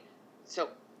funny. So,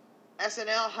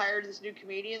 SNL hired this new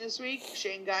comedian this week,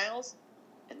 Shane Giles,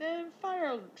 and then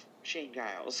fired Shane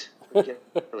Giles.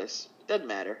 Ridiculous. Doesn't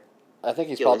matter. I think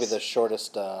he's probably the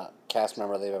shortest cast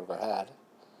member they've ever had.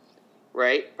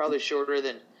 Right? Probably shorter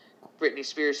than Britney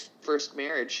Spears' first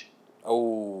marriage.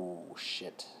 Oh,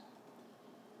 shit.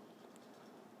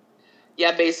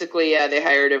 Yeah, basically, they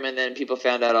hired him, and then people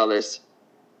found out all this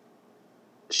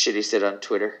shit he said on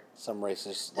Twitter. Some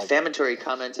racist, defamatory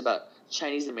comments about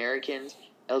Chinese Americans,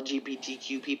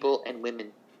 LGBTQ people, and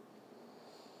women.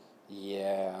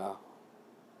 Yeah.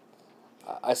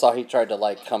 I saw he tried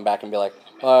to, come back and be like,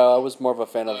 I was more of a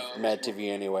fan of Mad TV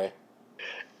anyway.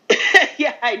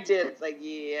 Yeah, I did. It's like,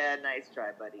 yeah, nice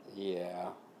try, buddy. Yeah.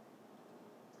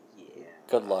 Yeah.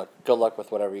 Good luck. Good luck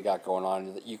with whatever you got going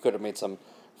on. You could have made some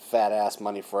fat-ass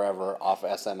money forever off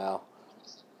SNL.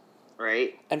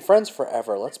 Right? And friends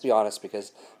forever, let's be honest,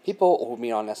 because people who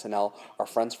meet on SNL are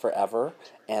friends forever,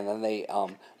 and then they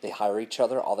hire each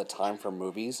other all the time for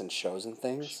movies and shows and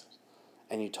things,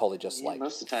 and you totally just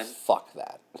most of the time. Fuck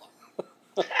that.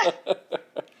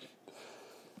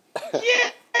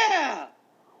 Yeah!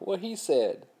 What he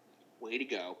said. Way to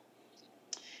go.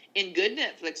 In good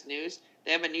Netflix news,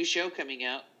 they have a new show coming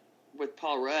out with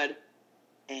Paul Rudd.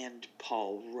 And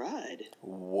Paul Rudd.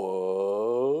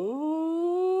 Whoa.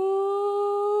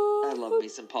 I love me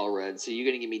some Paul Rudd. So you're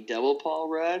going to give me double Paul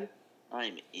Rudd?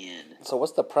 I'm in. So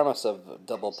what's the premise of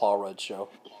Double Paul Rudd show?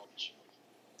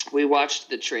 We watched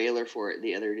the trailer for it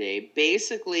the other day.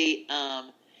 Basically,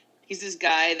 he's this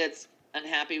guy that's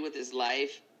unhappy with his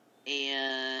life,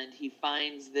 and he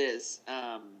finds this.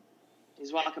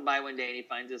 He's walking by one day, and he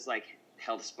finds this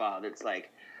health spa that's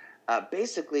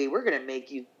basically, we're gonna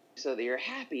make you so that you're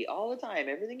happy all the time.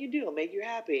 Everything you do will make you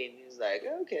happy. And he's like,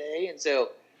 okay. And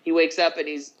so he wakes up and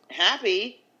he's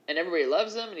happy, and everybody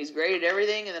loves him, and he's great at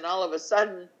everything. And then all of a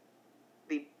sudden,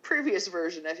 the previous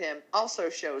version of him also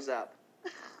shows up.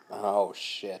 Oh,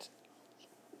 shit.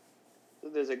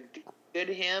 There's a good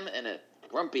him and a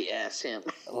grumpy ass him.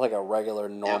 Like a regular,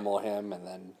 normal him, and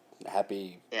then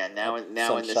happy. Yeah, now in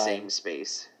the same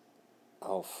space.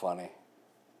 Oh, funny.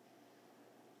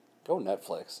 Go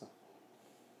Netflix.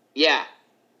 Yeah,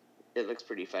 it looks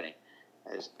pretty funny.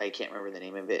 I can't remember the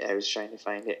name of it. I was trying to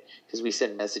find it because we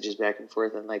send messages back and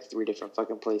forth in 3 different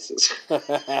fucking places.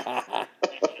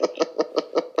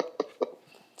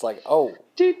 It's like, oh,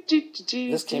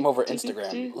 this came over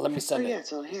Instagram. Let me send it. Yeah,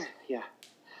 it's on here. Yeah.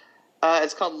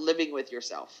 It's called Living With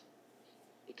Yourself.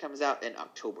 It comes out in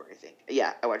October, I think.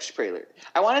 Yeah, I watched the trailer.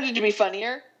 I wanted it to be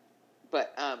funnier,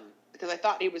 but because I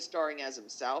thought he was starring as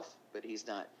himself, but he's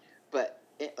not. But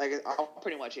I'll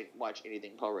pretty much watch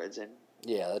anything Paul Rudd's in.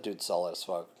 Yeah, that dude's solid as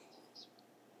fuck.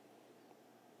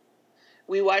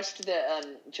 We watched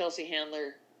the Chelsea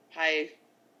Handler High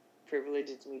Privilege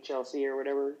to Meet Chelsea or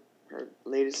whatever her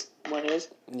latest one is.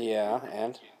 Yeah,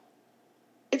 and?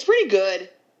 It's pretty good.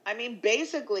 I mean,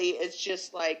 basically, it's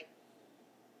just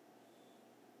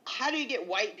how do you get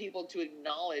white people to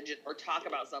acknowledge or talk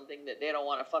about something that they don't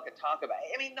want to fucking talk about?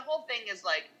 I mean, the whole thing is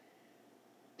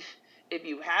if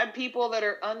you have people that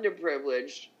are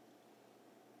underprivileged,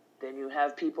 then you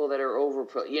have people that are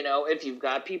if you've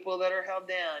got people that are held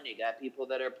down, you got people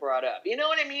that are brought up. You know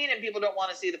what I mean? And people don't want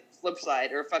to see the flip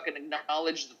side or fucking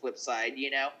acknowledge the flip side,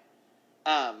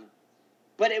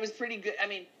 But it was pretty good. I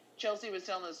mean, Chelsea was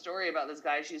telling a story about this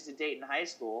guy she used to date in high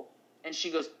school, and she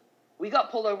goes, we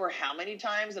got pulled over how many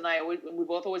times, and we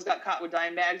both always got caught with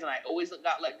dime bags, and I always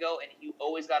got let go, and he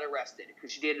always got arrested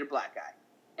because she dated a black guy.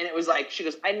 And it was she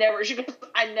goes, I never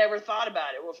thought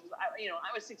about it. Well, she goes,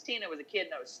 I was 16, I was a kid,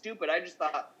 and I was stupid. I just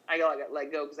thought I got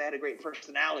let go because I had a great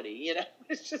personality,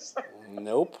 It's just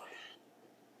Nope.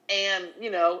 And,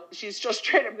 she's just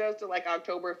straight up goes to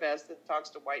Oktoberfest and talks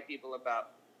to white people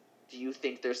about, do you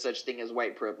think there's such thing as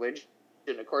white privilege?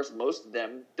 And of course, most of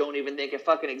them don't even think it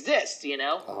fucking exists,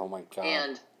 Oh my God.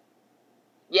 And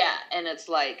yeah, and it's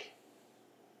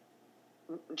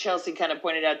Chelsea kind of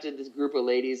pointed out to this group of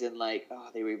ladies and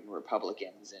they were even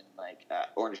Republicans in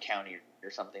Orange County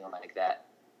or something like that.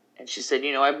 And she said,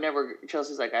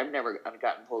 Chelsea's I've never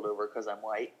gotten pulled over because I'm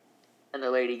white. And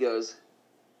the lady goes,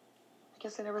 I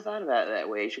guess I never thought about it that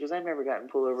way. She goes, I've never gotten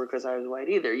pulled over because I was white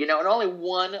either. And only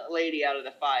one lady out of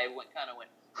the 5 went,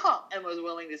 and was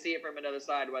willing to see it from another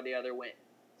side while the other went,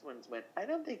 I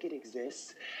don't think it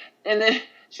exists. And then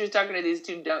she was talking to these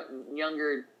 2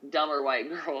 younger, dumber white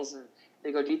girls, and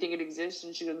they go, do you think it exists?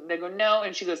 And they go, no.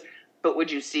 And she goes, but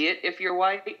would you see it if you're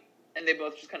white? And they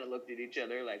both just kind of looked at each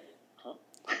other huh?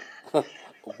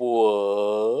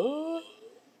 What?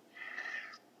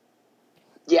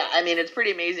 Yeah, I mean, it's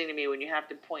pretty amazing to me when you have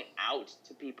to point out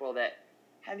to people that,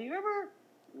 have you ever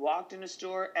walked in a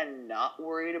store and not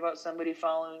worried about somebody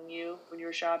following you when you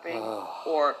were shopping?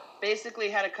 Or basically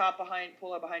had a cop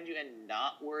pull up behind you and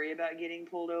not worry about getting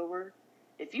pulled over?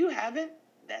 If you haven't,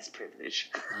 that's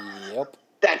privilege. Yep.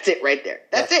 That's it right there.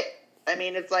 That's it. I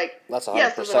mean, it's like, that's 100%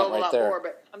 yes, there's a hell of a right lot there. more,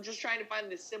 but I'm just trying to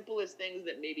find the simplest things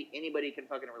that maybe anybody can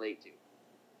fucking relate to.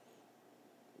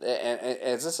 And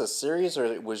is this a series or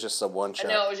it was just a one shot?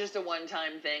 No, it was just a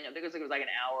one-time thing. I think it was like an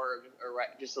hour or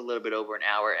just a little bit over an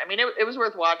hour. I mean, it was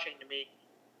worth watching to me.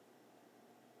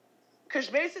 Because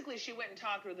basically she went and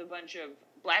talked with a bunch of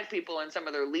black people and some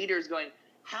of their leaders going,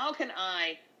 how can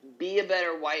I be a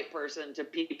better white person to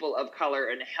people of color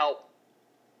and help?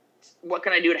 What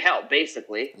can I do to help,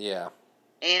 basically? Yeah.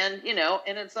 And,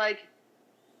 and it's like,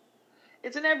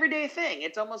 it's an everyday thing.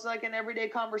 It's almost like an everyday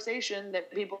conversation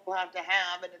that people have to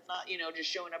have, and it's not, just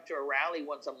showing up to a rally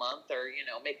once a month or,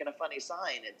 making a funny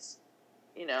sign. It's,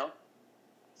 it's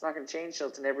not going to change till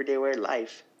it's an everyday way of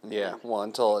life. Yeah, well,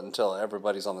 until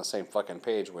everybody's on the same fucking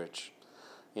page, which,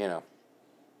 in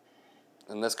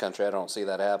this country, I don't see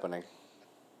that happening.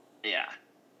 Yeah.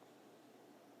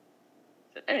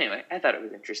 So anyway, I thought it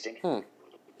was interesting.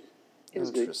 It was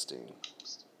interesting. Good.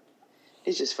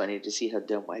 It's just funny to see how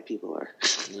dumb white people are.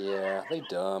 Yeah, they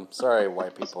dumb. Sorry,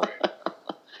 white people.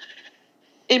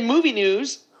 In movie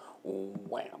news...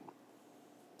 Wham.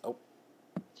 Oh.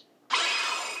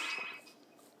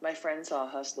 My friend saw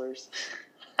Hustlers.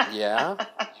 Yeah?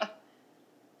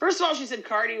 First of all, she said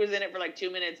Cardi was in it for like 2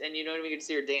 minutes and you don't even get to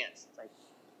see her dance. It's like...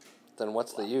 Then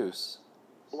what's the use?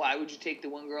 Why would you take the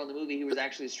one girl in the movie who was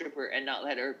actually a stripper and not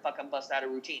let her fucking bust out a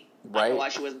routine? Right. I don't know why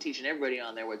she wasn't teaching everybody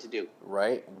on there what to do.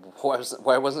 Right.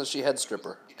 Why wasn't she head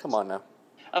stripper? Come on now.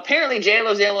 Apparently,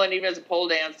 J-Lo's the only one who even has a pole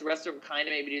dance. The rest of them kind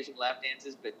of maybe do some lap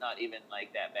dances, but not even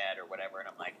like that bad or whatever. And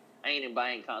I'm like, I ain't even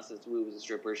buying Constance Wu was a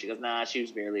stripper. She goes, nah, she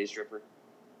was barely a stripper.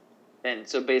 And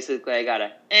so basically, I got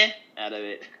a out of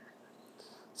it.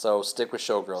 So stick with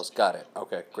showgirls. Got it.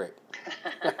 Okay, great.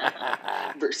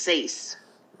 Versace,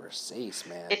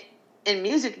 man. In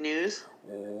music news.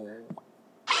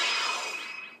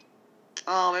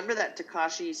 Oh, remember that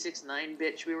Tekashi 6ix9ine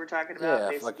bitch we were talking about? Yeah,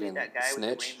 basically, fucking that guy snitch.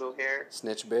 with the rainbow hair.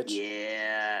 Snitch bitch.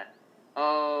 Yeah.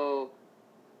 Oh.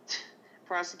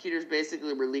 Prosecutors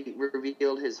basically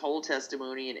revealed his whole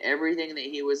testimony and everything that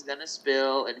he was going to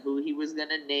spill and who he was going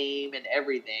to name and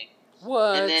everything.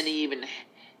 What? And then he even...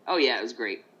 Oh, yeah, it was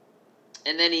great.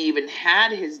 And then he even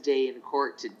had his day in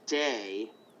court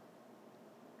today.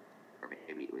 Or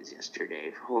maybe it was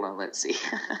yesterday. Hold on, let's see.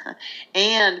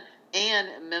 and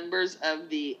members of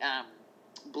the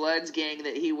Bloods gang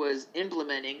that he was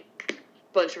implementing, a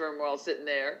bunch of them were all sitting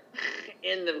there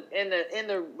in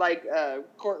the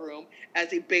courtroom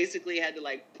as he basically had to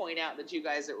like point out the two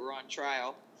guys that were on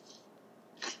trial.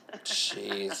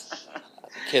 Jeez, the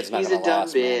kid's not He's gonna a dumb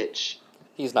last, bitch. Man.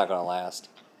 He's not gonna last.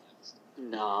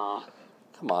 Nah.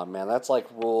 Come on, man. That's like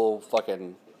rule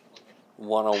fucking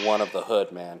 101 of the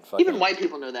hood, man. Fucking, even white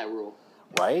people know that rule,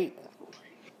 right?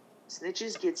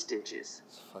 Snitches get stitches.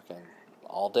 It's fucking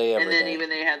all day, every day. And then even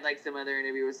they had like some other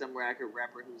interview with some rapper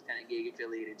who was kind of gig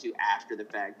affiliated too after the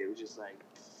fact. It was just like,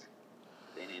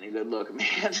 that ain't a good look,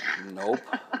 man. Nope.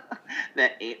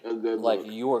 That ain't a good look.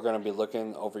 Like, you are going to be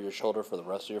looking over your shoulder for the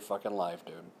rest of your fucking life,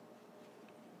 dude.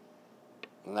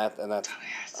 And that's,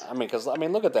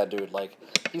 look at that dude. Like,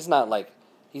 he's not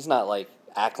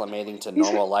acclimating to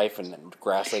normal life in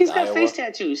Grass Lake, Iowa. He's got Iowa. Face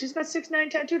tattoos. He's got 6ix9ine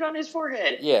tattooed on his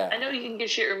forehead. Yeah. I know you can get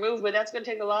shit removed, but that's going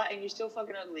to take a lot, and you're still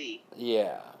fucking ugly.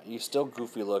 Yeah. You still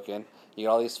goofy looking. You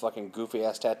got all these fucking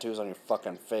goofy-ass tattoos on your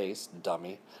fucking face,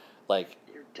 dummy. Like,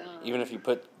 you're dumb. Even if you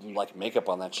put, like, makeup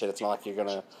on that shit, it's not like you're going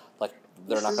to, like,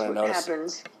 they're not going to notice. This is what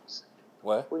happens.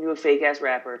 What? When you're a fake-ass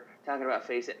rapper talking about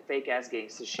fake-ass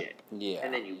gangsta shit. Yeah.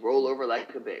 And then you roll over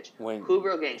like a bitch. Who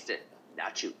real gangsta?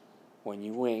 Not you. When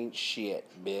you ain't shit,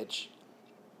 bitch.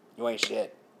 You ain't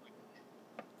shit.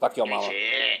 Fuck your mama. You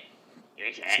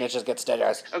ain't shit. Snitches get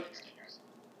stitches. Okay.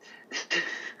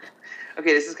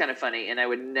 Okay, this is kind of funny, and I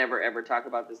would never ever talk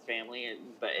about this family,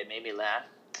 but it made me laugh.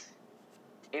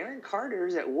 Aaron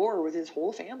Carter's at war with his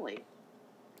whole family.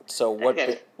 So what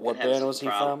band was he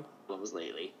from? Problems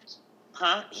lately.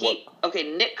 Huh?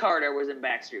 Okay, Nick Carter was in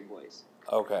Backstreet Boys.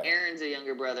 Okay. Aaron's a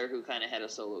younger brother who kind of had a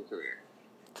solo career.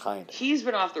 Kind of. He's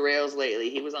been off the rails lately.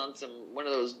 He was on one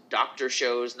of those doctor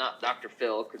shows, not Dr.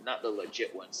 Phil, because not the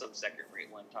legit one, some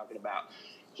second-rate one, talking about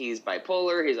he's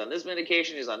bipolar, he's on this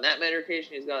medication, he's on that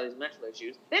medication, he's got all these mental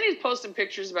issues. Then he's posting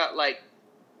pictures about, like,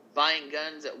 buying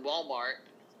guns at Walmart,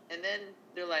 and then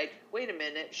they're like, wait a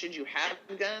minute, should you have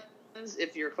guns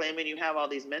if you're claiming you have all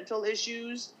these mental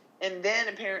issues? And then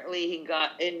apparently he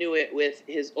got into it with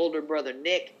his older brother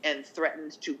Nick and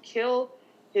threatened to kill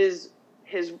his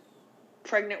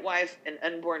pregnant wife and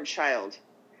unborn child.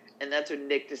 And that's when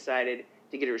Nick decided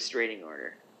to get a restraining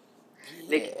order. Yeah.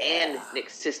 Nick and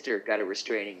Nick's sister got a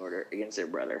restraining order against their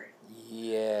brother.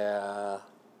 Yeah.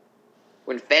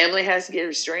 When family has to get a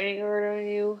restraining order on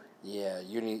you. Yeah,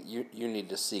 you need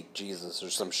to seek Jesus or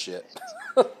some shit.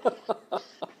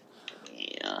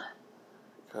 Yeah.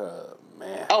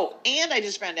 Man. Oh, and I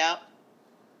just found out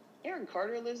Aaron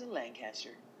Carter lives in Lancaster.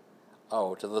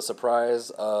 Oh, to the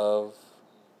surprise of...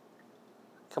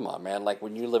 Come on, man. Like,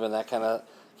 when you live in that kind of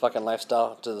fucking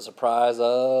lifestyle, to the surprise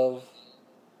of...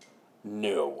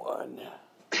 No one.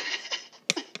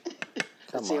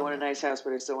 Let's see, I want a nice house,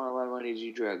 but I still want a lot of money to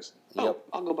do drugs. Yep. Oh,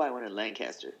 I'll go buy one in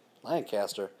Lancaster.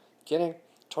 Lancaster? Kidding?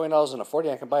 $20 and a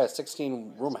 40, I can buy a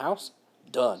 16-room house?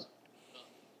 Done.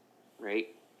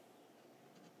 Right.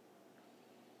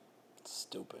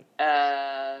 Stupid.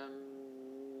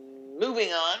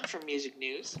 Moving on from music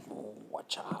news.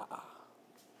 Watcha.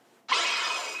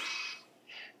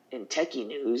 In techie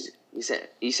news, you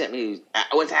sent me.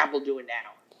 What's Apple doing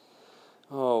now?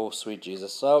 Oh, sweet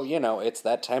Jesus. So, it's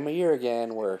that time of year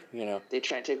again where, They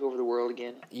try to take over the world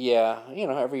again? Yeah,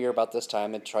 every year about this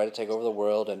time they try to take over the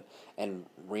world and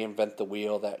reinvent the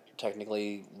wheel that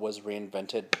technically was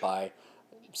reinvented by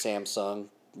Samsung,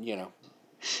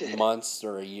 months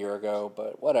or a year ago.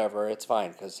 But whatever, it's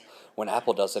fine because when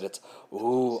Apple does it, it's,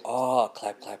 ooh, oh,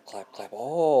 clap, clap, clap, clap,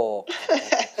 oh, clap,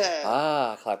 clap, clap,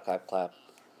 ah, clap, clap, clap.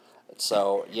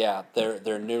 So, yeah,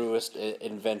 their newest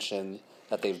invention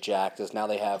that they've jacked is now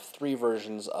they have 3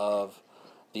 versions of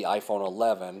the iPhone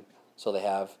 11. So they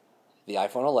have the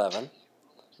iPhone 11,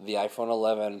 the iPhone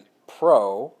 11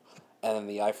 Pro, and then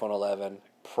the iPhone 11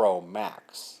 Pro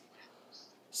Max.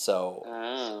 So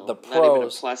the Pros... Not even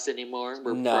a Plus anymore?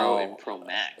 We're Pro and Pro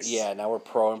Max. Yeah, now we're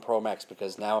Pro and Pro Max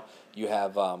because now you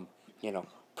have,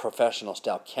 professional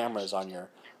style cameras on your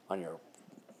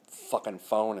fucking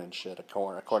phone and shit,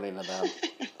 according to them.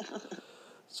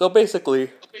 So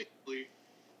basically,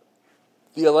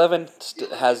 the 11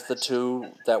 has the 2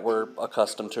 that we're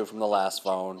accustomed to from the last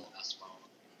phone.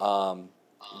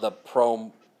 The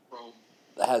Pro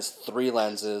has 3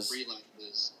 lenses.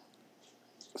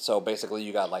 So basically,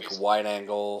 you got like wide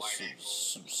angle,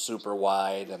 super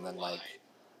wide, and then like,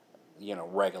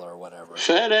 regular or whatever.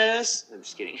 Fat ass. I'm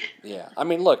just kidding. Yeah, I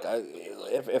mean, look,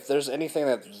 if there's anything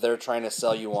that they're trying to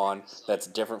sell you on that's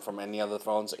different from any other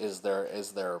phones, is their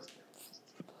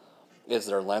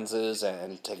lenses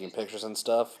and taking pictures and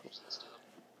stuff.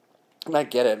 And I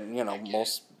get it,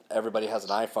 everybody has an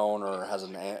iPhone or has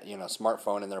an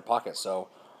smartphone in their pocket, so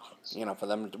for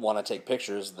them to want to take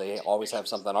pictures, they always have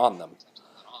something on them.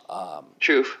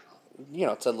 True.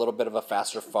 It's a little bit of a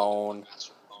faster phone.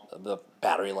 The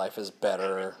battery life is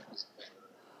better.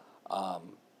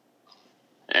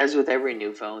 As with every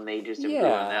new phone, they just improve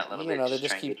on that a little bit. They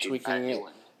just keep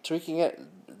tweaking it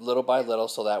little by little,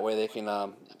 so that way they can,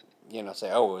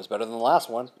 say, oh, it was better than the last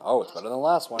one. Oh, it's better than the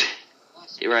last one.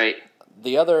 You're right.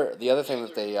 The other thing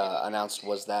that they announced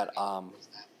was that on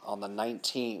the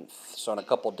 19th, so in a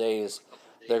couple days,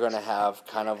 they're going to have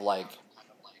kind of like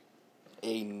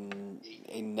a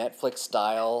Netflix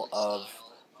style of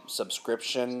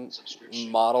subscription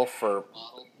model for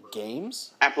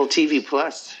games. Apple TV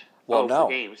Plus. Well, no,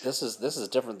 for games. This is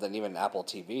different than even Apple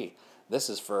TV. This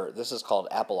is called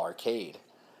Apple Arcade.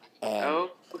 And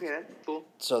okay, that's cool.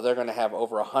 So they're going to have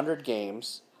over 100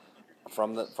 games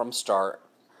from start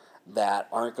that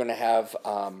aren't going to have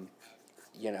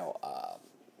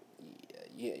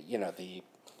the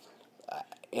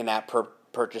in-app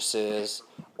purchases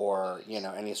or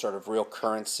any sort of real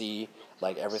currency.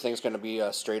 Like everything's going to be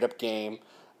a straight up game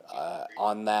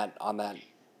on that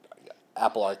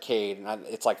Apple Arcade, and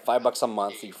it's like $5 a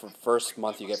month. For first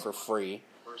month you get for free,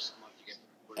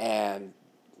 and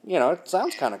it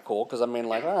sounds kind of cool because I mean,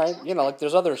 like, all right, like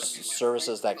there's other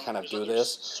services that kind of do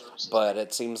this, but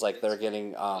it seems like they're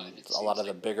getting a lot of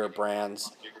the bigger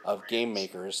brands of game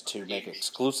makers to make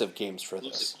exclusive games for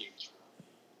this.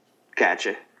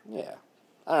 Gotcha. Yeah,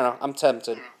 I don't know. I'm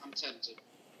tempted.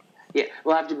 Yeah,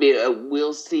 we'll have to be a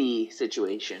we'll see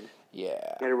situation.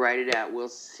 Yeah. Gotta write it out. We'll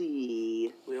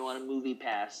see. We don't want a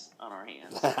MoviePass on our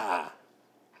hands.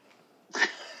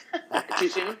 Too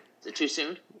soon? Is it too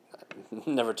soon?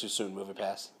 Never too soon,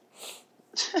 MoviePass.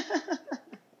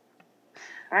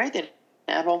 All right, then,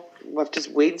 Apple. We'll have to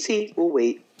just wait and see. We'll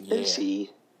wait and see.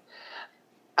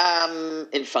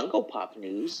 In Funko Pop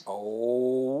news.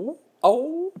 Oh.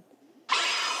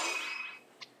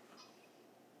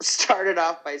 Star started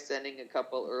off by sending a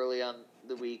couple early on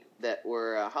the week that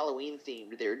were Halloween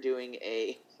themed. They're doing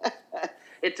a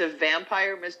it's a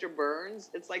vampire Mr.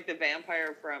 Burns. It's like the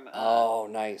vampire from oh,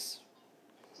 nice.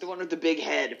 the one with the big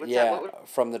head. What's Yeah, that? What,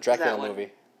 from the Dracula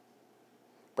movie.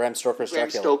 Bram Stoker's Bram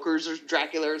Dracula. Stoker's or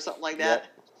Dracula or something like that.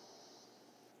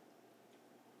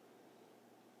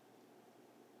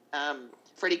 Yep.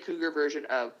 Freddy Krueger version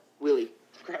of Willie.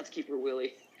 Groundskeeper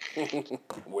Willie.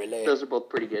 Willie. Those are both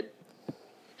pretty good.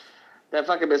 That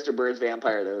fucking Mr. Burns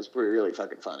vampire, though, is really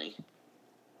fucking funny.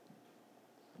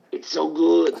 It's so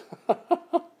good.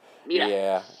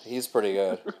 Yeah, he's pretty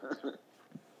good.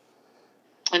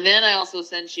 And then I also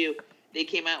sent you, they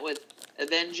came out with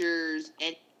Avengers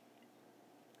and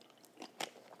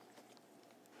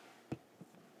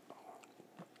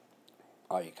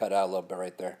Oh, you cut out a little bit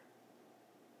right there.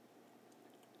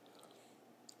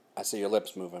 I see your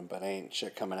lips moving, but ain't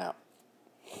shit coming out.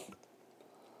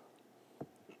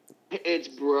 it's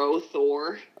Bro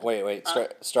Thor. Wait.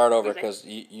 Start over, because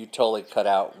you totally cut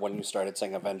out when you started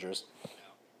saying Avengers.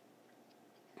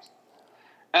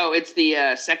 Oh, it's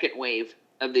the second wave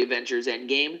of the Avengers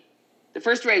Endgame. The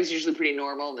first wave is usually pretty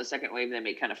normal, and the second wave they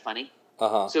make kind of funny.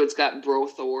 Uh-huh. So it's got Bro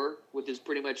Thor with his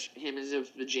pretty much him in his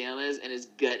pajamas and his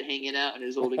gut hanging out and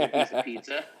he's holding a piece of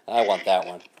pizza. I want that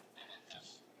one.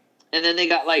 And then they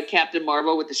got like Captain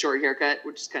Marvel with the short haircut,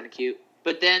 which is kind of cute.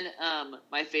 But then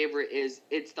my favorite is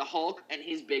it's the Hulk and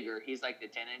he's bigger. He's like the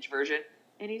 10-inch version.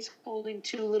 And he's holding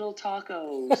 2 little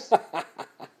tacos.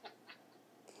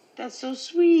 That's so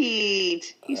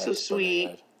sweet. He's so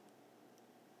sweet.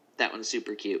 That one's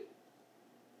super cute.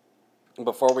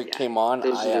 Before we came on,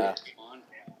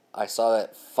 I saw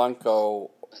that Funko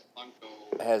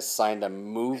has signed a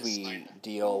movie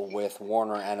deal with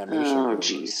Warner Animation. Oh,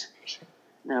 jeez.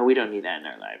 No, we don't need that in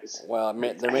our lives. Well, I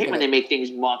hate when they make things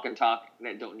walk and talk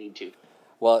that don't need to.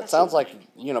 Well, it sounds like,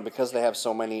 because they have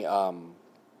so many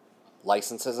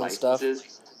licenses and stuff,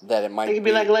 that it might It could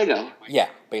be like Lego. Yeah,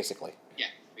 basically.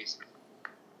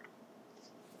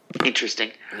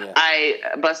 Interesting. Yeah. I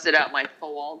busted out my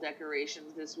fall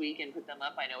decorations this week and put them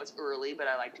up. I know it's early, but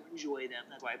I like to enjoy them.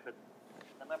 That's why I put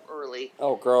them up early.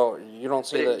 Oh, girl, you don't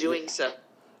see But in doing so,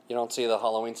 you don't see the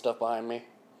Halloween stuff behind me?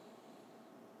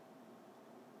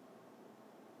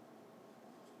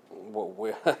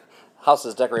 House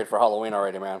is decorated for Halloween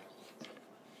already, man.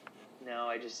 no,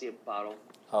 I just see a bottle.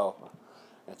 Oh,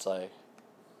 it's like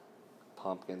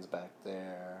pumpkins back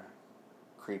there,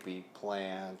 creepy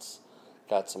plants.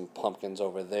 Got some pumpkins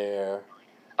over there.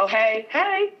 Oh, hey.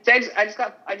 So I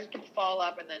just put fall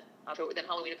up, and then then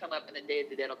Halloween will come up, and then Day of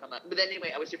the Dead will come up. But then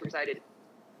anyway, I was super excited.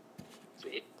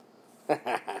 Sweet.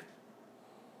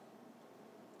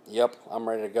 Yep, I'm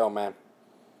ready to go, man.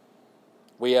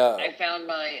 I found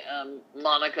my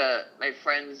Monica, my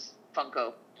friend's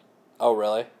Funko. Oh,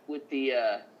 really? With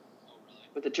the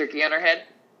turkey on her head.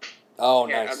 Oh,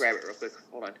 Here, nice. I'll grab it real quick.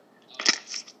 Hold on.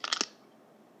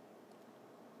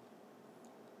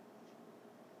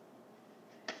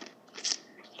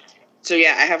 So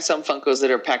yeah, I have some Funkos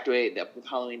that are packed away with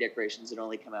Halloween decorations that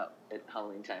only come out at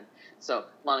Halloween time. So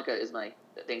Monica is my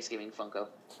Thanksgiving Funko.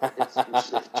 It's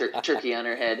turkey on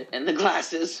her head and the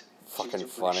glasses. Fucking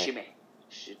funny. Shimmy.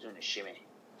 She's doing a shimmy.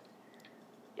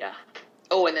 Yeah.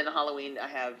 Oh, and then Halloween I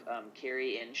have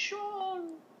Carrie and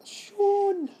Sean.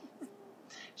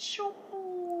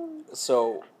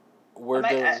 So we're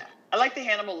doing. I like the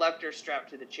Hannibal Lecter strapped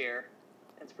to the chair.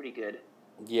 That's pretty good.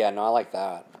 Yeah, no, I like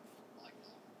that.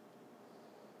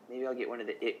 Maybe I'll get one of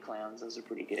the It clowns. Those are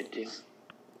pretty good too.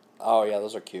 Oh yeah,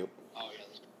 those are cute.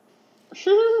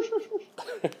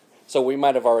 So we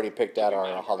might have already picked out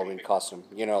our Halloween costume.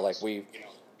 Like we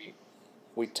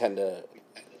tend to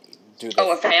do the...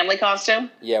 Oh, a family costume?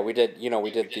 Yeah, we did.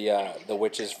 We did the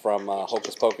witches from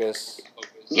Hocus Pocus.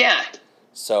 Yeah.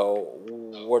 So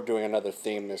we're doing another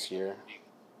theme this year.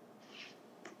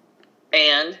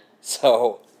 And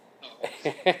so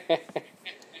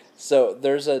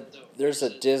there's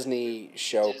a Disney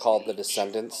show called The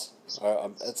Descendants, a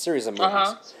series of movies.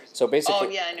 Uh-huh. So basically, oh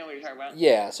yeah, I know what you're talking about.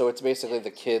 Yeah, so it's basically the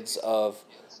kids of,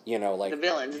 like the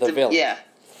villains. The villains. Yeah.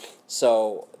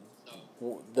 So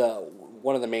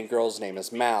one of the main girls' name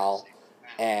is Mal,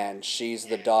 and she's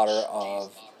the daughter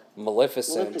of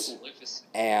Maleficent.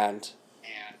 and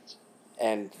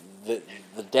the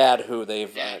dad who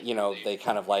they've they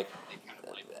kind of like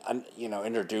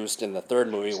introduced in the third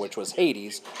movie, which was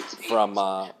Hades from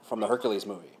the Hercules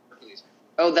movie.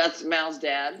 Oh, that's Mal's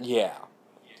dad? Yeah.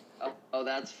 Oh,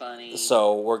 that's funny.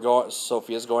 So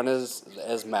Sophia's going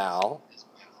as Mal.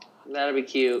 That'll be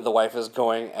cute. The wife is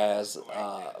going as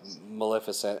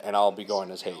Maleficent, and I'll be going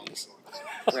as Hades.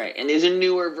 Right, and these are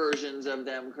newer versions of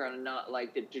them, kind of not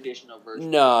like the traditional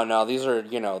version. No, these are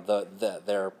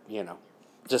they're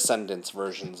descendants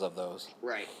versions of those.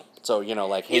 Right. So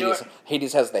like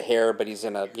Hades has the hair, but he's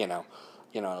in a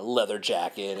a leather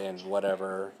jacket and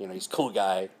whatever. He's cool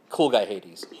guy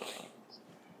Hades.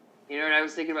 You know what I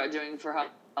was thinking about doing for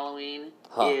Halloween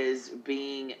is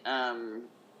being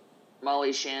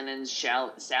Molly Shannon's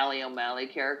Sally O'Malley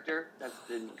character. That's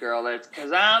the girl that's,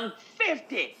 because I'm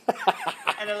 50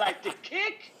 and I like to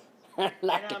kick and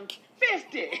I'm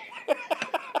 50.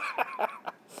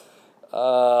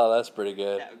 Oh, that's pretty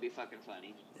good. That would be fucking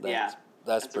funny.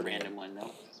 That's a pretty random good. one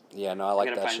though. Yeah, no, I like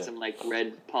I gotta that find shit. some like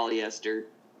red polyester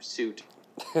suit.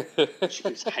 She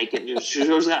keeps hiking. She's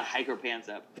always got to hike her pants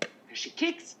up. And she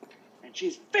kicks, and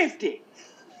she's 50.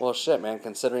 Well, shit, man.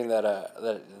 Considering that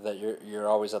that you're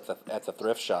always at the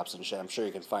thrift shops and shit, I'm sure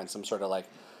you can find some sort of like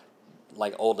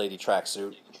old lady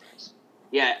tracksuit.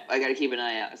 Yeah, I gotta keep an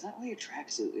eye out. It's not really a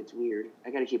tracksuit. It's weird.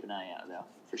 I gotta keep an eye out though,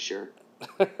 for sure.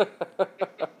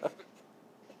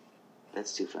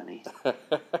 That's too funny.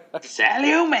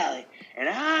 Sally O'Malley, and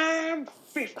I'm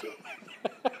 50.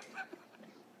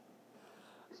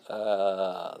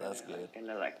 That's good.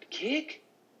 And I like to kick.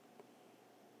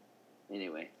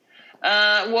 Anyway.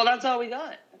 Well, that's all we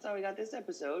got. That's all we got this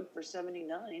episode for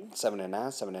 79.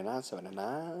 79. So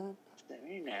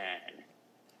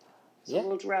Yeah.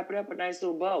 let's wrap it up with a nice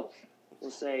little bow.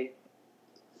 We'll say,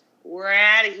 we're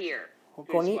out of here. Well,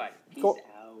 Peace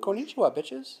out. konnichiwa,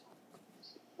 bitches.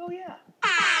 Oh, yeah.